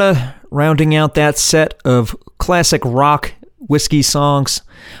 Florida, rounding out that set of classic rock whiskey songs.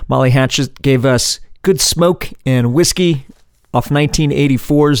 Molly Hatchet gave us Good Smoke and Whiskey off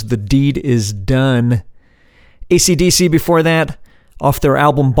 1984's The Deed Is Done. AC/DC before that, off their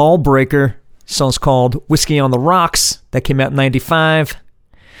album Ballbreaker, song's called Whiskey on the Rocks. That came out in 95.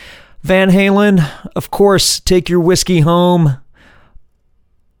 Van Halen, of course, Take Your Whiskey Home,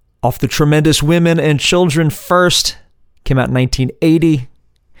 off the Tremendous Women and Children First, came out in 1980. You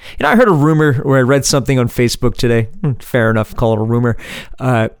know, I heard a rumor, or I read something on Facebook today, fair enough, call it a rumor,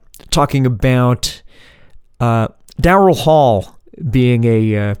 talking about Daryl Hall being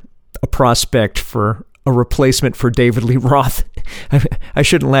a prospect for a replacement for David Lee Roth. I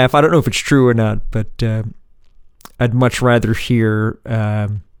shouldn't laugh. I don't know if it's true or not, but I'd much rather hear,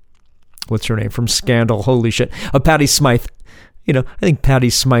 what's her name, from Scandal, holy shit, Patti Smythe. You know, I think Patti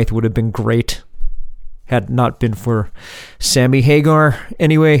Smythe would have been great had it not been for Sammy Hagar.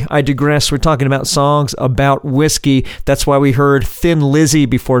 Anyway, I digress. We're talking about songs about whiskey. That's why we heard Thin Lizzy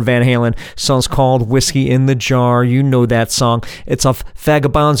before Van Halen. Song's called Whiskey in the Jar. You know that song. It's off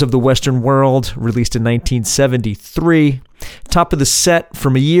Vagabonds of the Western World, released in 1973. Top of the set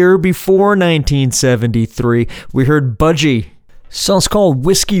from a year before 1973, we heard Budgie. Song's called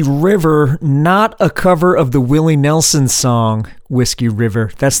Whiskey River, not a cover of the Willie Nelson song, Whiskey River.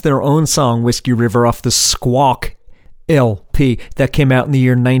 That's their own song, Whiskey River, off the Squawk LP. That came out in the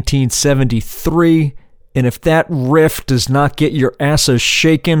year 1973. And if that riff does not get your asses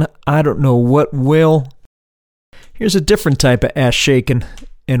shaken, I don't know what will. Here's a different type of ass shaking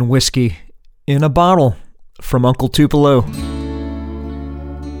and whiskey in a bottle from Uncle Tupelo.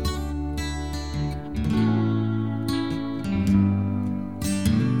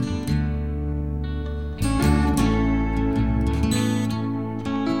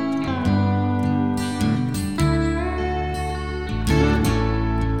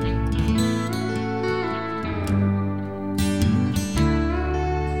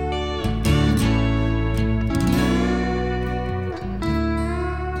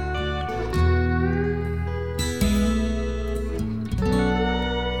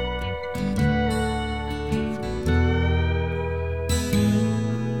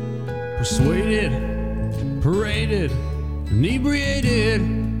 Persuaded, paraded, inebriated,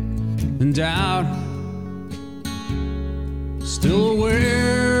 and out. Still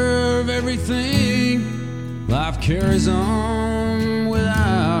aware of everything life carries on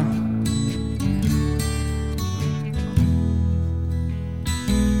without.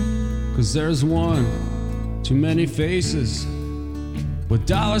 Cause there's one too many faces with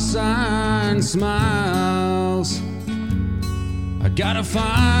dollar sign smiles. I gotta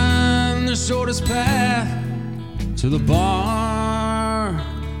find the shortest path to the bar.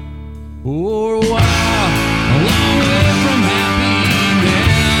 For a while, a long way from happiness.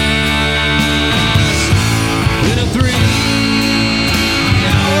 In a 3-hour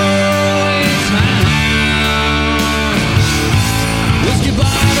wait time. Whiskey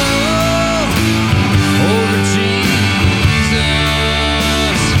bottle over Jesus.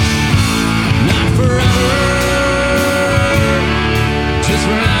 Not forever. Just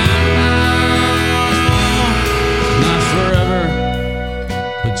for now, not forever,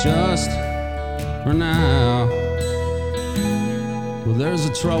 but just for now. Well, there's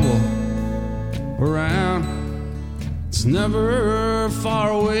a trouble around, it's never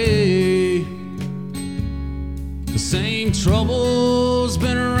far away. The same trouble's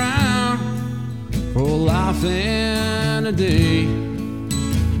been around for a life and a day.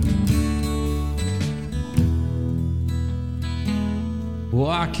 Well,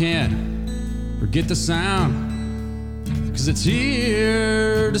 I can't forget the sound, cause it's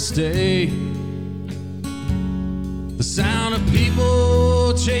here to stay. The sound of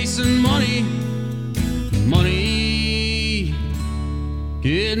people chasing money, money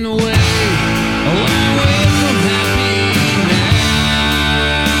getting away, a long way from happiness.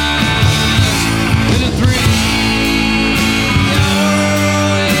 In a 3-hour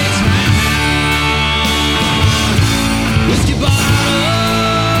wait time. Whiskey bottle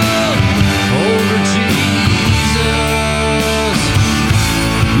over Jesus,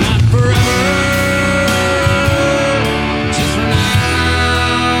 not forever, just for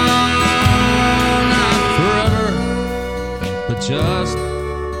now, not forever, but just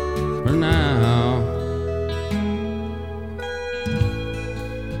for now.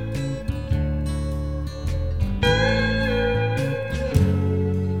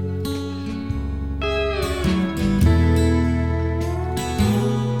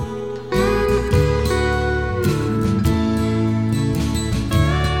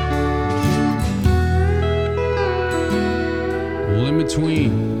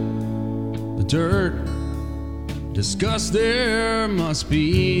 discuss there must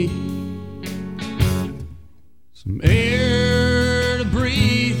be some air to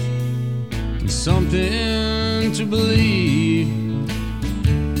breathe and something to believe.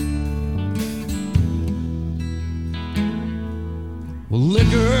 Well,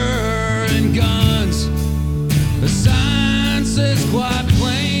 liquor and guns, the sign says quite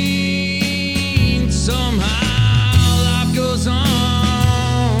plain. Somehow life goes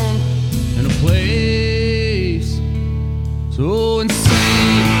on in a place so insane,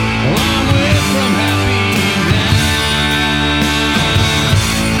 a long way from happy now.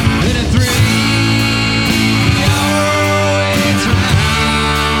 In a 3-hour wait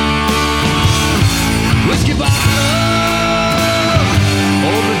round, whiskey bottle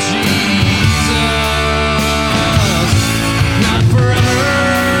over Jesus, not forever,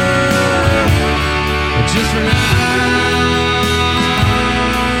 but just for now.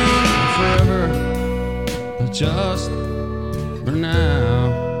 Forever, but just for now.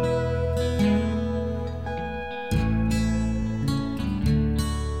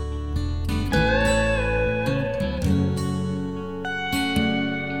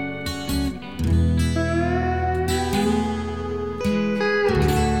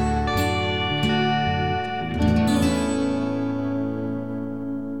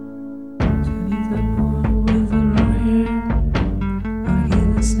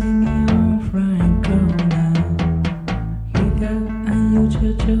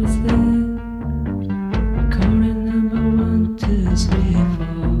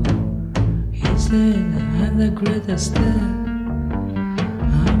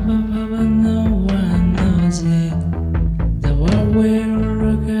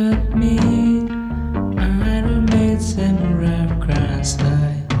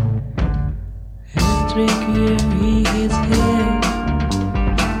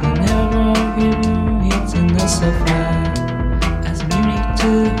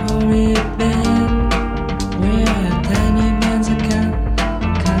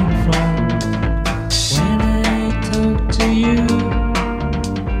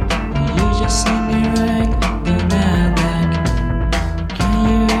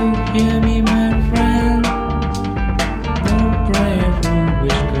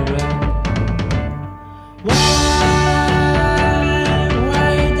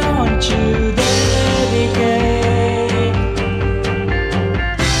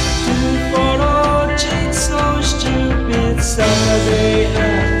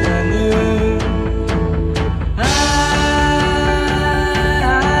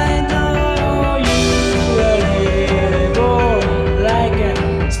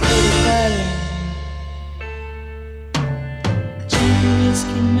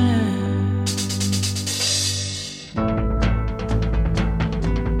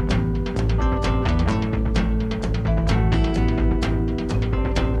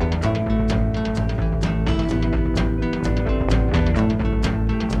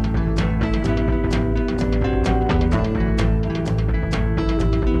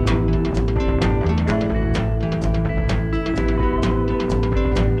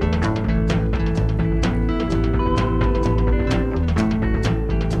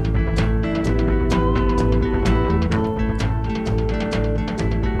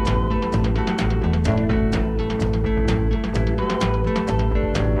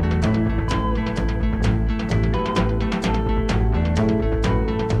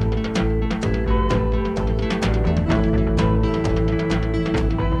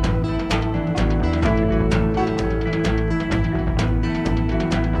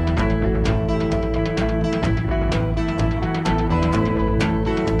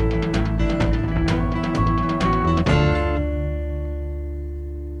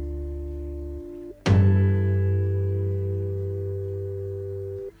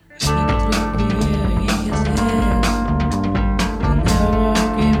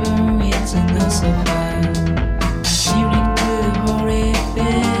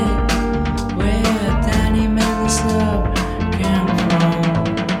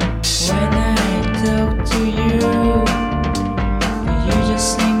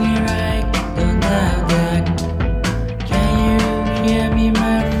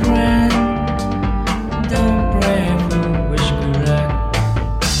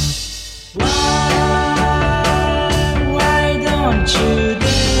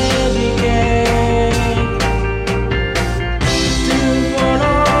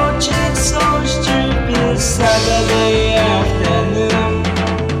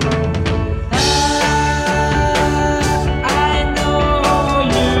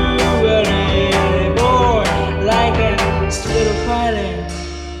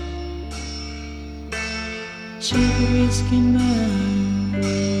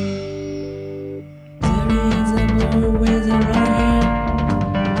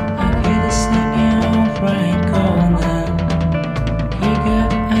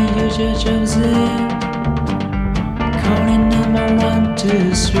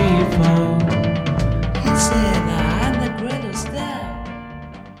 3, 4. He said, I'm the greatest there.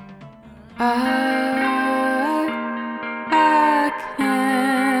 I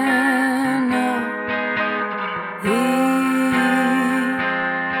cannot eat.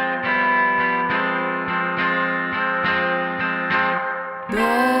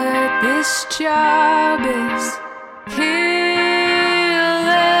 But this job is killing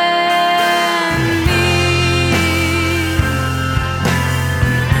me.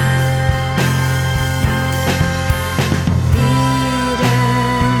 Eating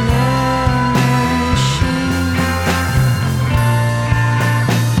the machine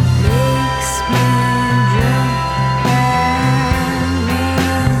makes me drunk and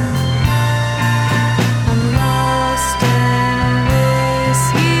mean. I'm lost in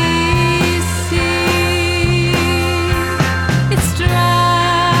whiskey sea. It's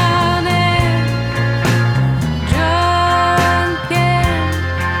drowning, drunken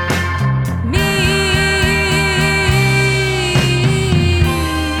me.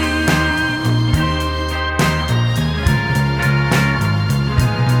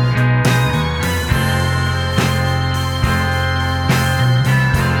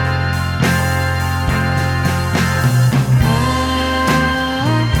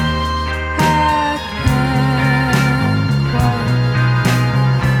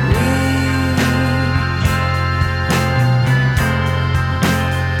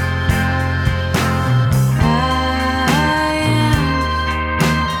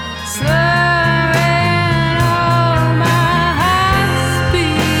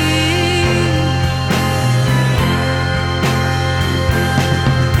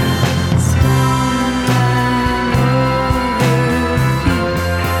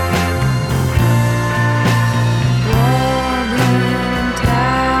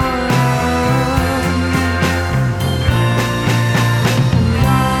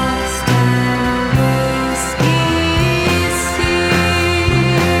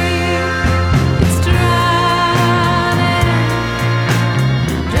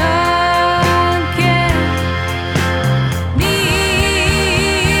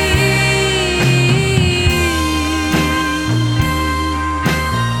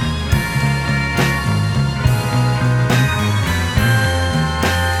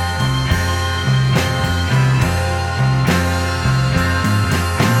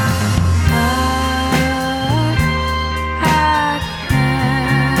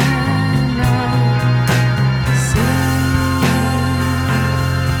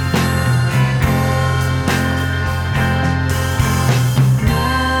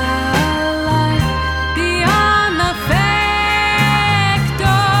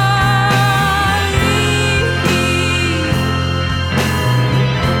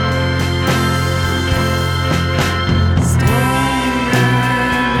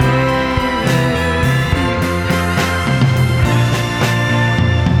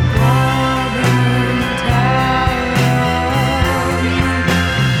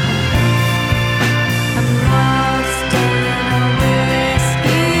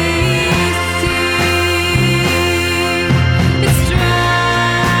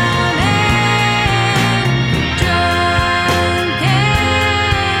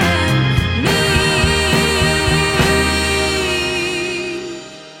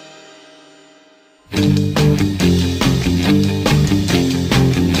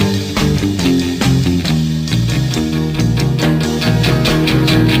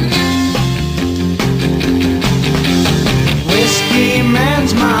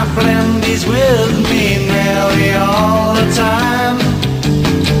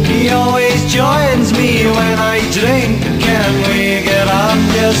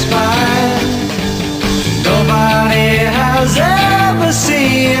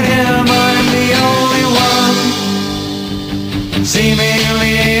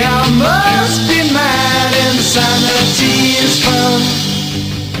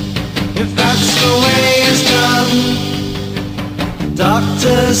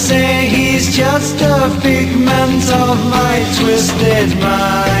 Doctors say he's just a figment of my twisted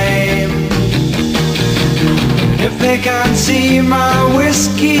mind. If they can't see my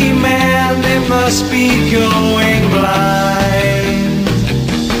whiskey man, they must be going blind.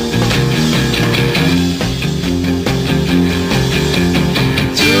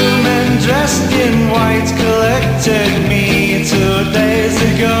 Two men dressed in white collected me 2 days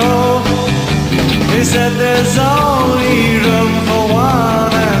ago. They said there's only room for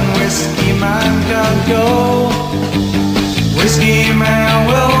one and Whiskey Man can't go. Whiskey Man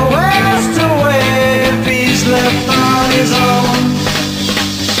will waste away if he's left on his own.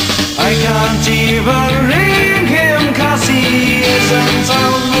 I can't even ring him 'cause he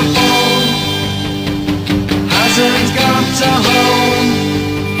Nelson's gone to home.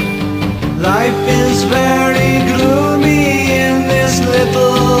 Life is very gloomy in this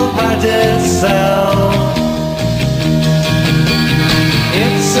little padded cell.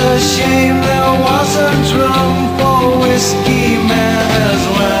 It's a shame there wasn't room for Whiskey Man as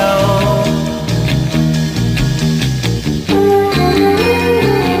well.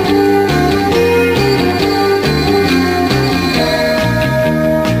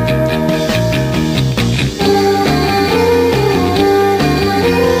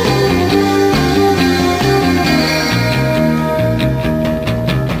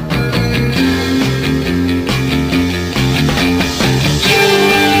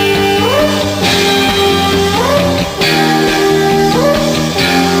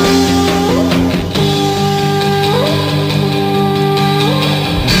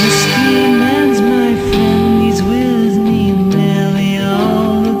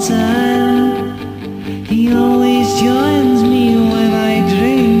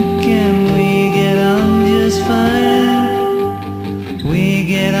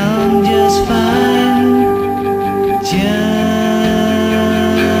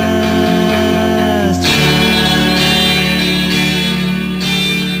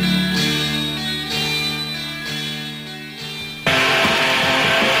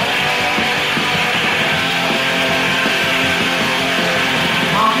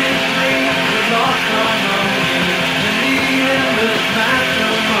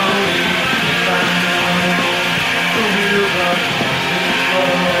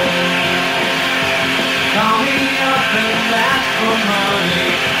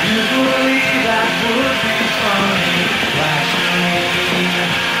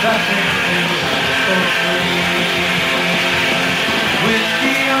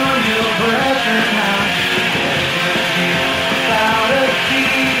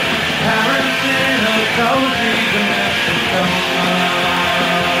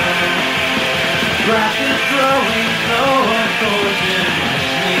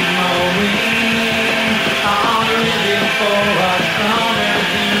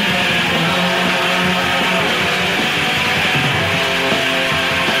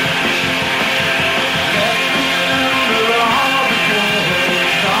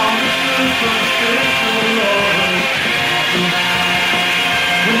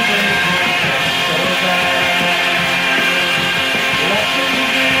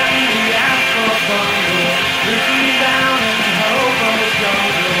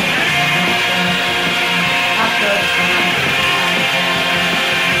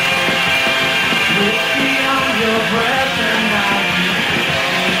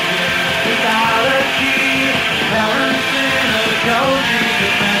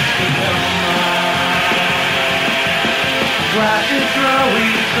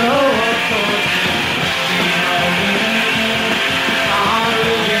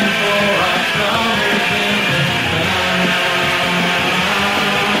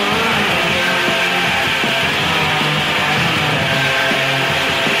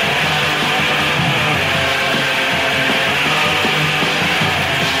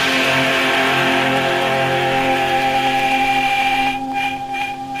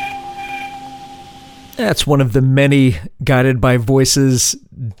 That's one of the many Guided by Voices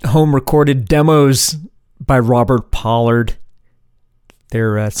home-recorded demos by Robert Pollard.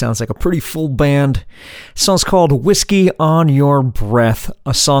 There sounds like a pretty full band. The song's called Whiskey on Your Breath,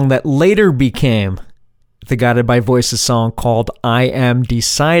 a song that later became the Guided by Voices song called I Am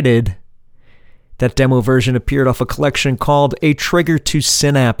Decided. That demo version appeared off a collection called A Trigger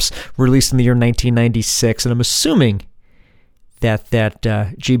Synapse, released in the year 1996, and I'm assuming that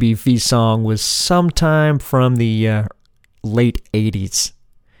GBV song was sometime from the late 80s.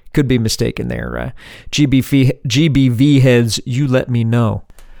 Could be mistaken there. GBV heads, you let me know.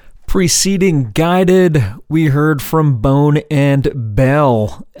 Preceding Guided, we heard from Bone and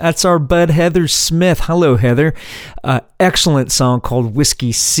Bell. That's our bud Heather Smith. Hello, Heather. Excellent song called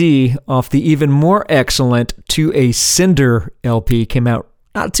Whiskey C off the even more excellent To a Cinder LP. Came out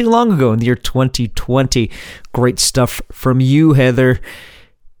not too long ago in the year 2020. Great stuff from you, Heather.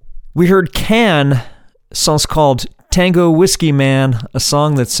 We heard Can, song's called Tango Whiskeyman, a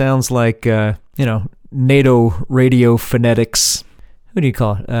song that sounds like, NATO radio phonetics. What do you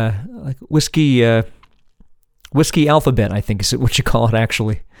call it? Like whiskey alphabet, I think is what you call it,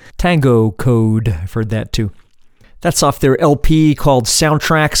 actually. Tango code, I've heard that too. That's off their LP called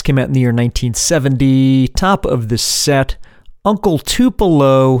Soundtracks, came out in the year 1970. Top of the set, Uncle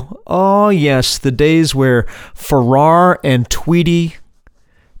Tupelo. Oh yes, the days where Farrar and Tweedy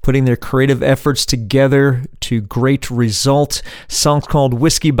putting their creative efforts together to great result. Song's called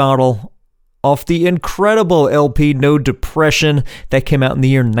Whiskey Bottle off the incredible LP No Depression that came out in the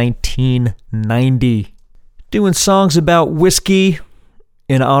year 1990. Doing songs about whiskey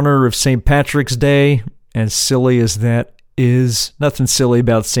in honor of St. Patrick's Day, as silly as that is. Nothing silly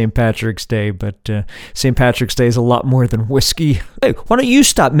about St. Patrick's Day, but St. Patrick's Day is a lot more than whiskey. Hey, why don't you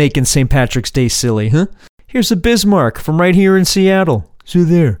stop making St. Patrick's Day silly, huh? Here's a Bismarck from right here in Seattle. See you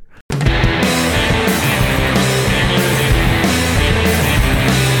there.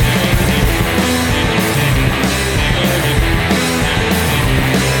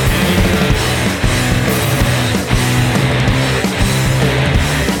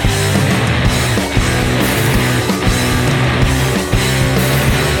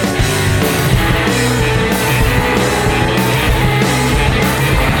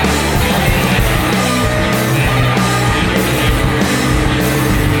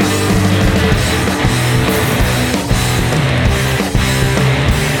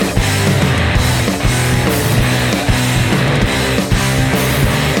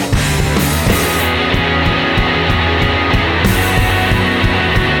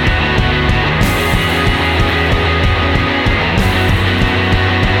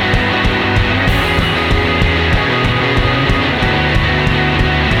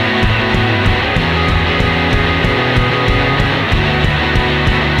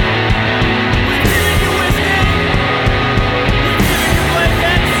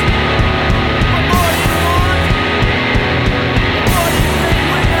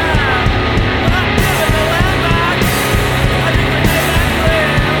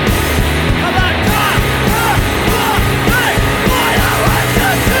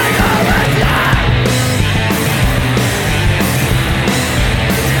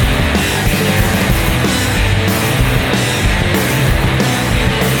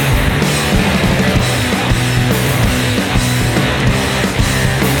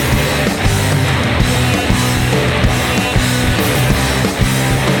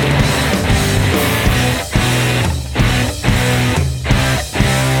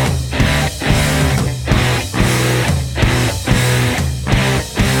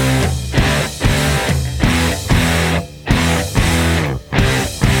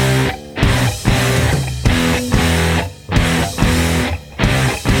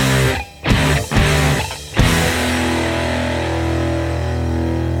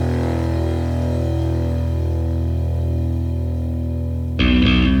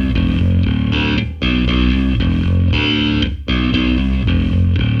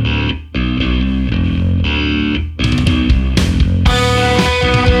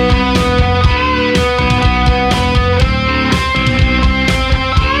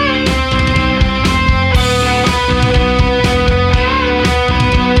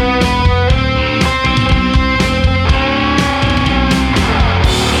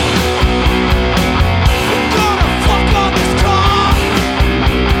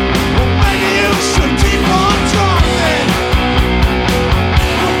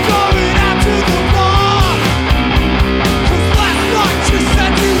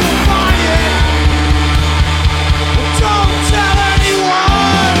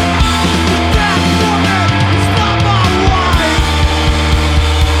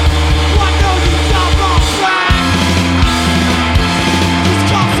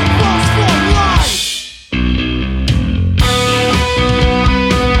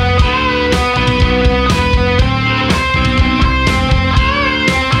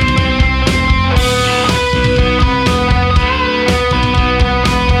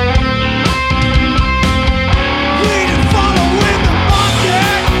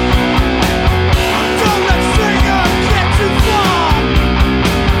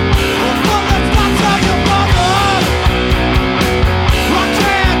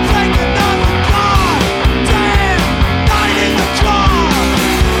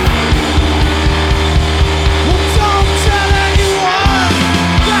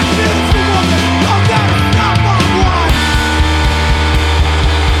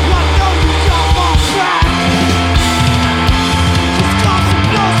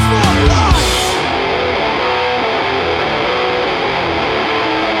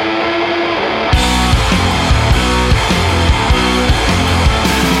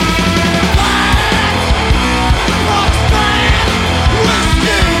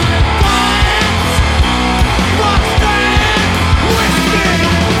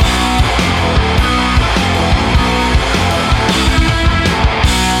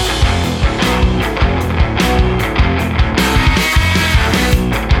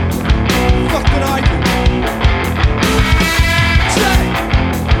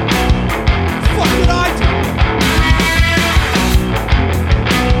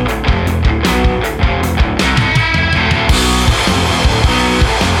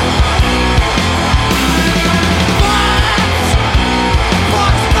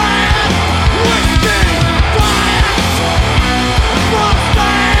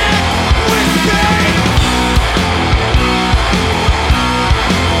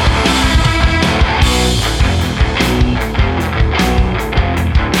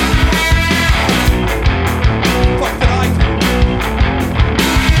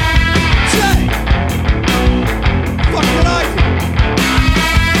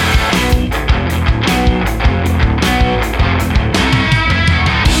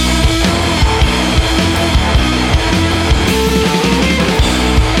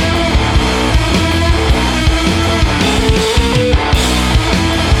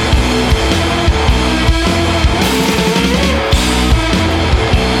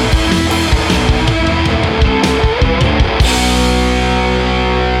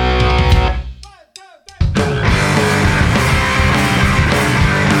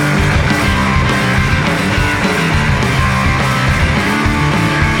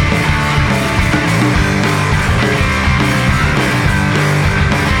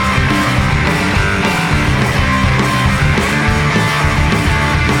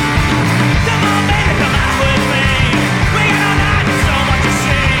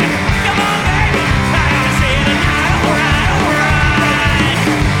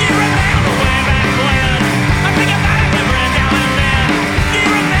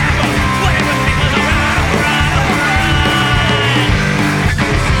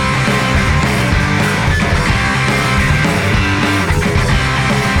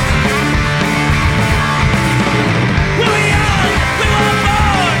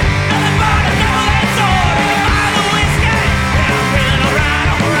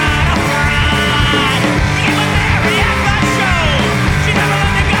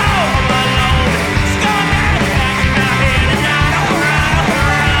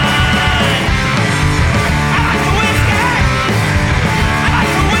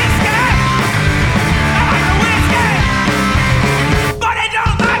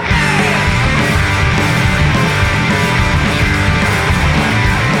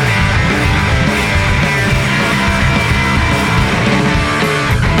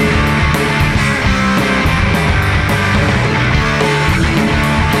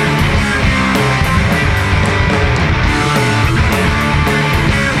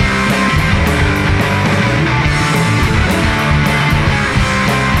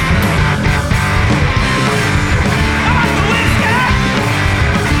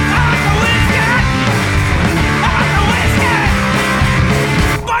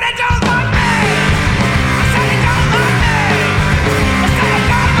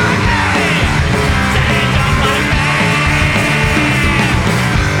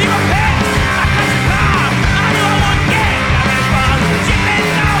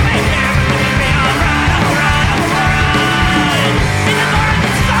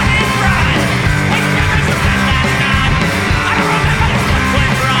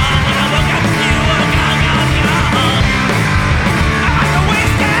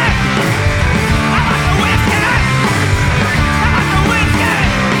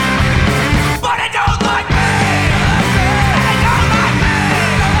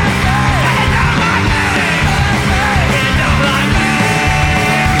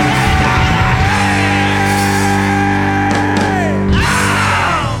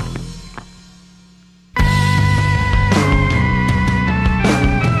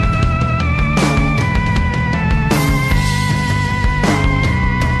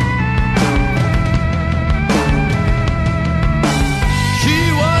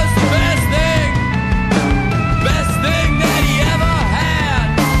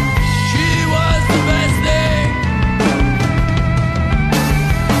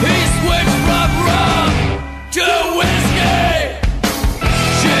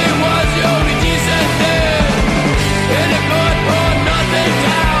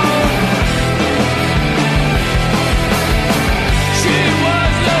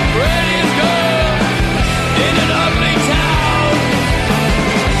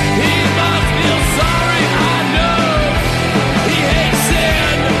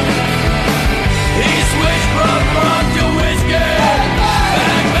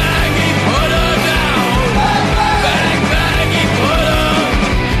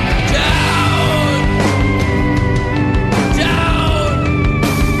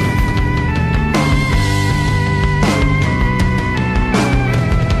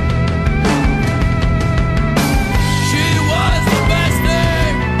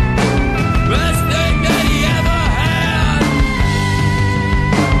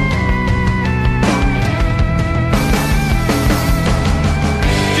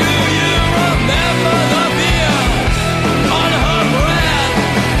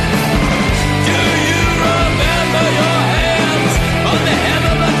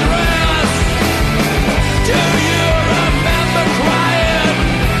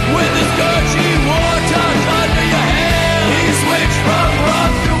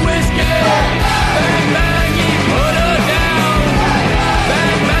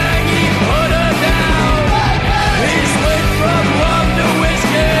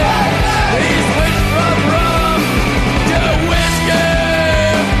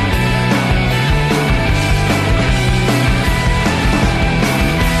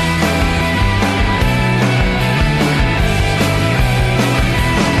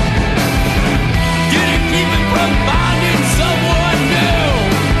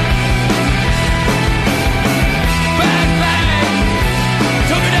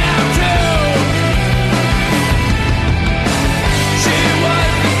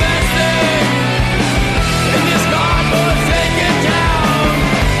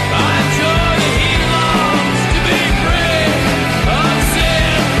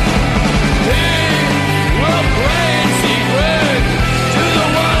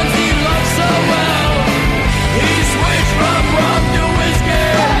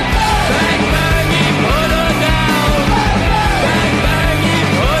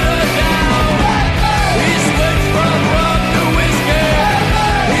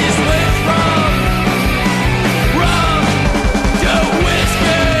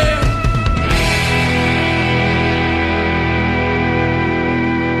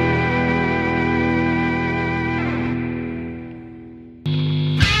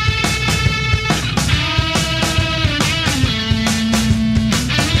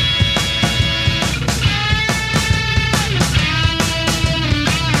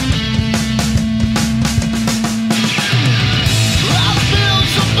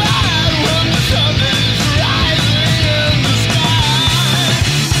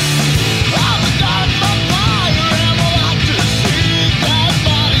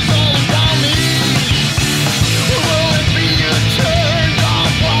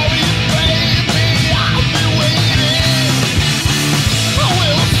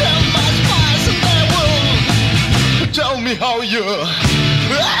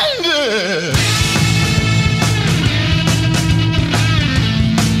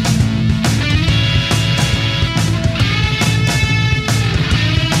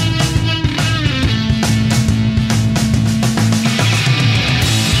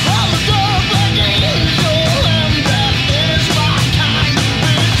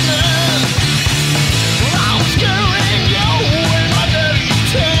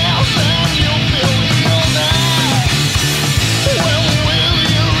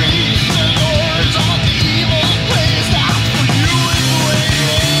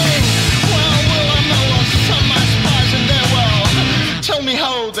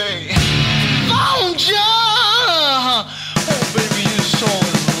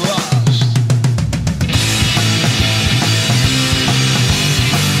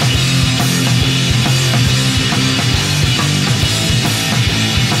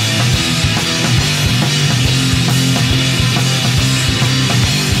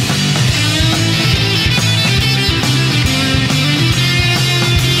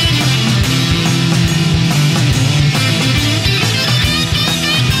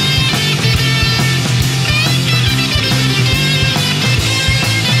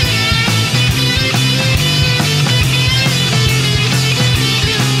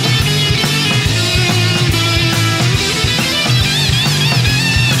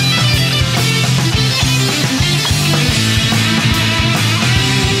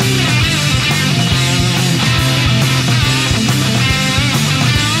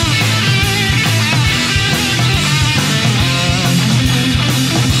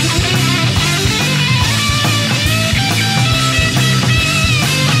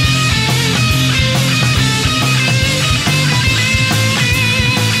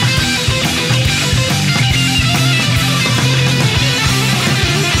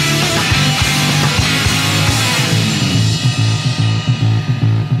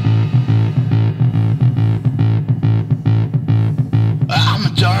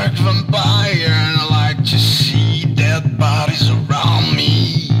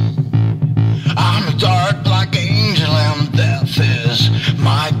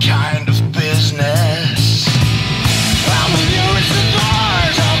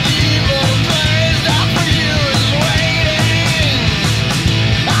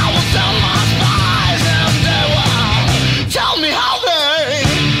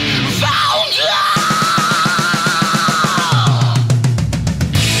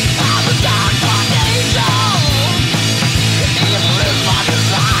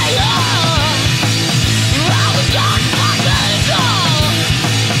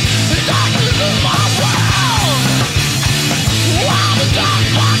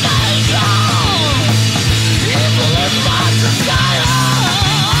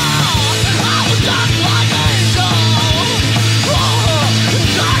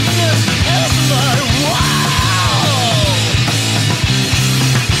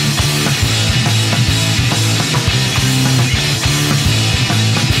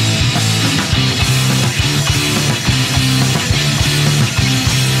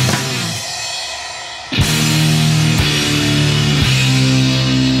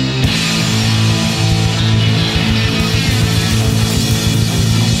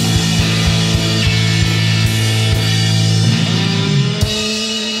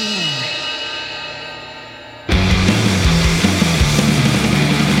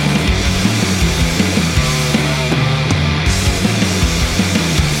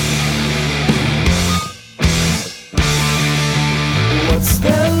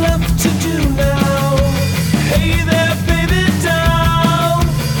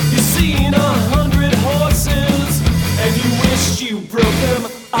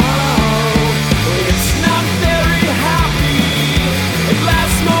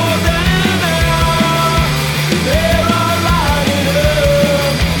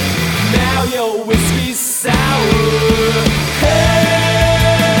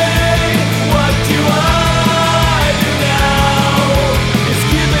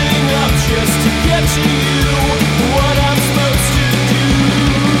 Get you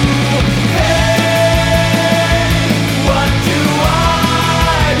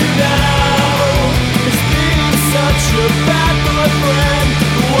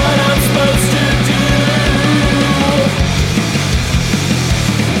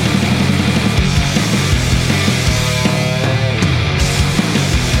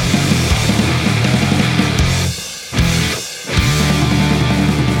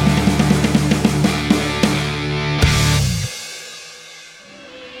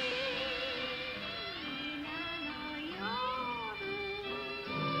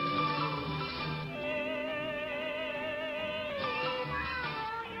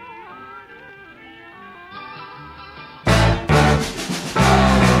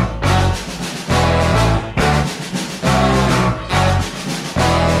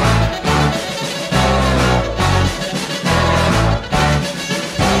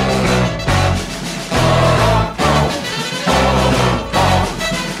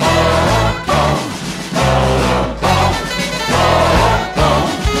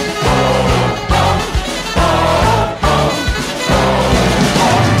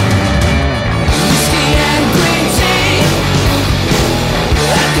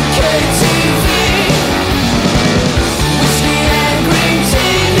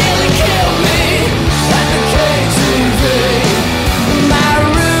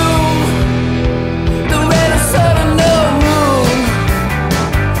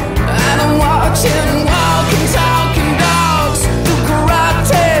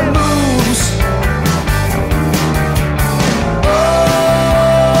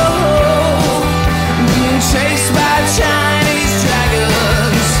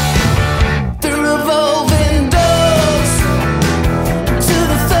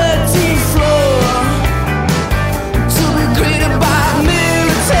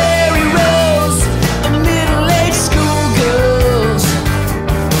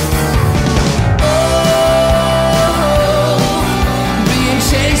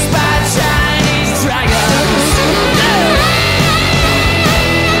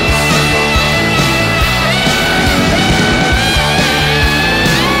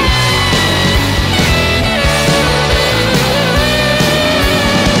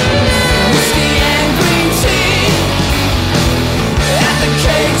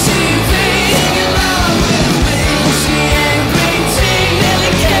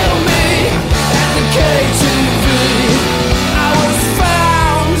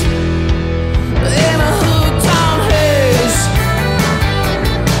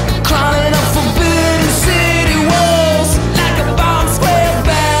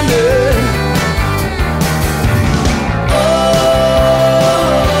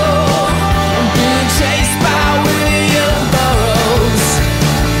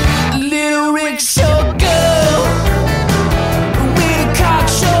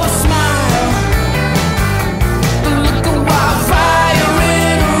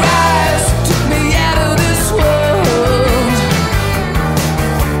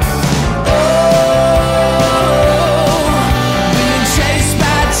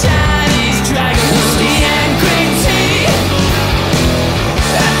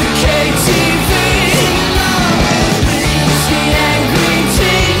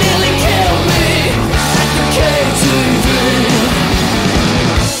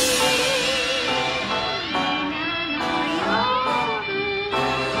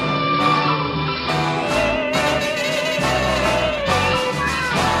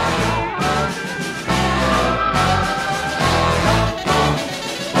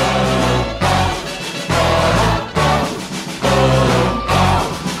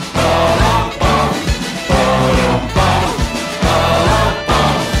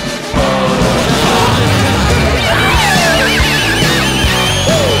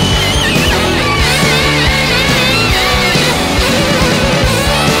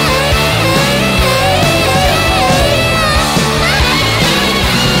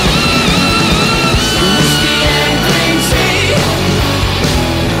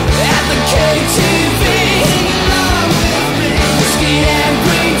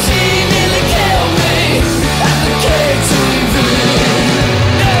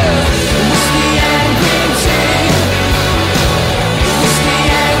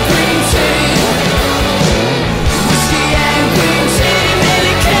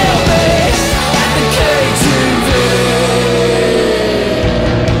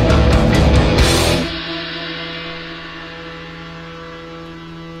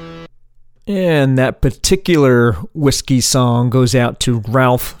And that particular whiskey song goes out to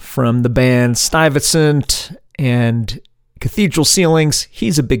Ralph from the band Stuyvesant and Cathedral Ceilings.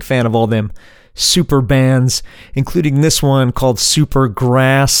 He's a big fan of all them super bands, including this one called Super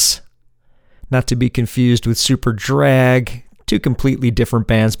Grass, not to be confused with Super Drag. Two completely different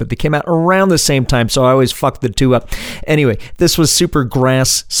bands, but they came out around the same time, so I always fucked the two up. Anyway, this was Super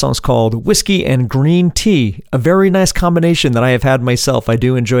Grass. Song's called Whiskey and Green Tea. A very nice combination that I have had myself. I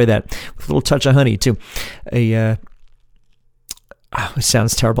do enjoy that. With a little touch of honey, too. It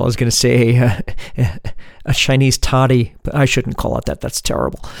sounds terrible. I was going to say a Chinese toddy, but I shouldn't call it that. That's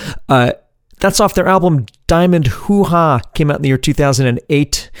terrible. That's off their album Diamond Hoo-Ha, came out in the year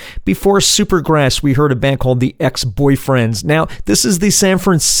 2008. Before Supergrass, we heard a band called the Ex-Boyfriends. Now, this is the San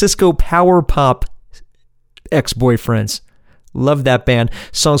Francisco power pop Ex-Boyfriends. Love that band.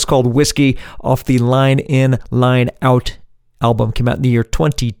 Song's called Whiskey, off the Line In, Line Out album, came out in the year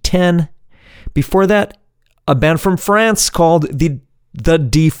 2010. Before that, a band from France called the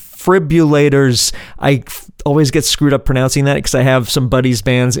Defibrillators. I always get screwed up pronouncing that because I have some buddies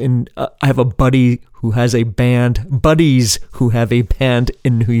bands in I have a buddy who has a band, buddies who have a band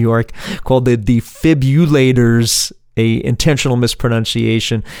in New York called the Defibrillators, a intentional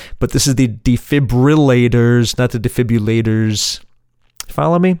mispronunciation, but this is the Defibrillators, not the Defibrillators.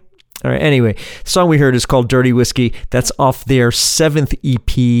 Follow me? All right, anyway, the song we heard is called Dirty Whiskey. That's off their 7th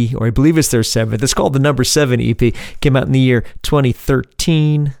EP, or I believe it's their 7th. It's called the number 7 EP. Came out in the year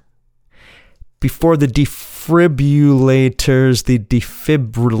 2013. Before the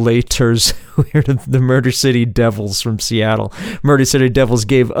Defibrillators, we heard of the Murder City Devils from Seattle. Murder City Devils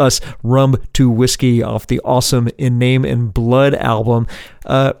gave us Rum to Whiskey off the awesome In Name and Blood album.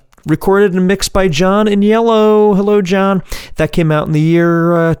 Recorded and mixed by John in Yellow. Hello, John. That came out in the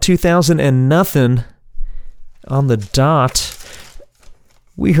year 2000 and nothing on the dot.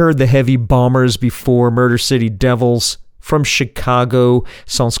 We heard the Heavy Bombers before Murder City Devils from Chicago.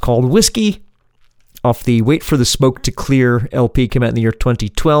 Song's called Whiskey, off the Wait for the Smoke to Clear LP, came out in the year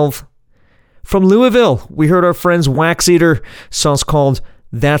 2012. From Louisville, we heard our friends Waxeater. Song's called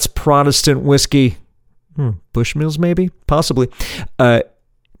That's Protestant Whiskey. Bushmills, maybe? Possibly.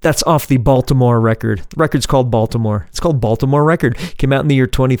 That's off the Baltimore Record. The record's called Baltimore. It's called Baltimore Record. Came out in the year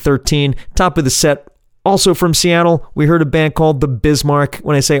 2013. Top of the set, also from Seattle, we heard a band called the Bismarck.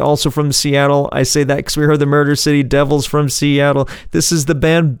 When I say also from Seattle, I say that because we heard the Murder City Devils from Seattle. This is the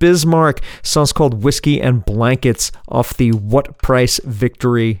band Bismarck. Song's called Whiskey and Blankets, off the What Price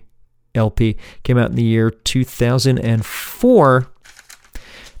Victory LP. Came out in the year 2004.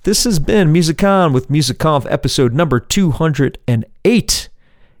 This has been Music On with Music Off, episode number 208.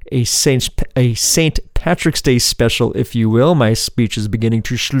 A St. Patrick's Day special, if you will. My speech is beginning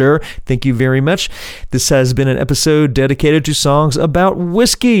to slur. Thank you very much. This has been an episode dedicated to songs about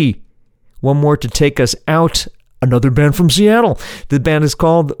whiskey. One more to take us out. Another band from Seattle. The band is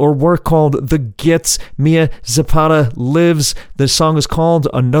called, or were called, The Gits. Mia Zapata lives. The song is called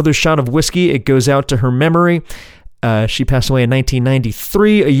Another Shot of Whiskey. It goes out to her memory. She passed away in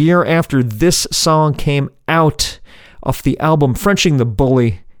 1993, a year after this song came out, off the album Frenching the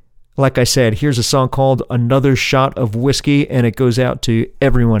Bully. Like I said, here's a song called Another Shot of Whiskey, and it goes out to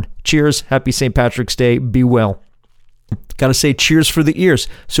everyone. Cheers. Happy St. Patrick's Day. Be well. Gotta say cheers for the ears.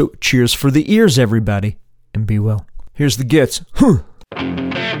 So cheers for the ears, everybody, and be well. Here's the Gits.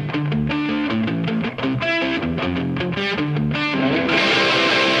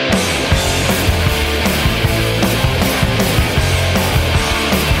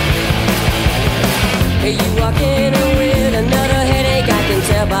 Hey, you walking with another headache, I can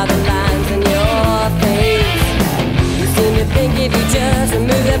tell by the lines in your face. You seem to think if you just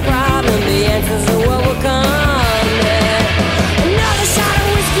remove that problem, the answers are what will come. Another shot of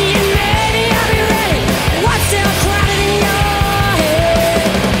whiskey and maybe I'll be ready. What's still crowded in your head?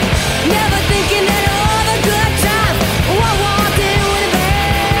 Never thinking that all the good times were walked in with a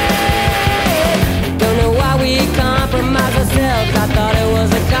bed. Don't know why we compromise ourselves. I thought it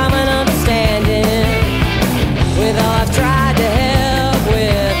was a common understanding. With all I've tried to help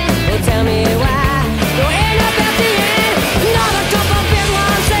with, well, tell me why. Don't end up at the end. Another cup of beer while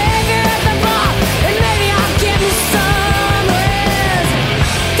I'm savior at the bar, and maybe I'll get me some rest.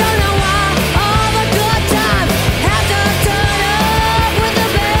 Don't know why all the good times have to turn up with the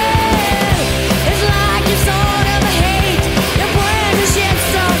bad. It's like you sort of hate your brand is yet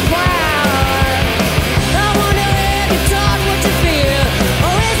so proud. I wonder if you talk what you feel,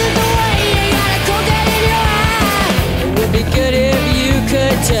 or is it the way you gotta cook it in your eye? It would be good if you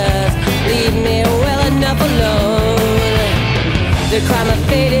could just leave me well enough alone. The crime of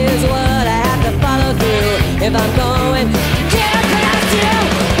fate is what I have to follow through if I'm going to get past you.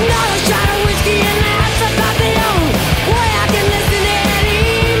 Another shot of whiskey in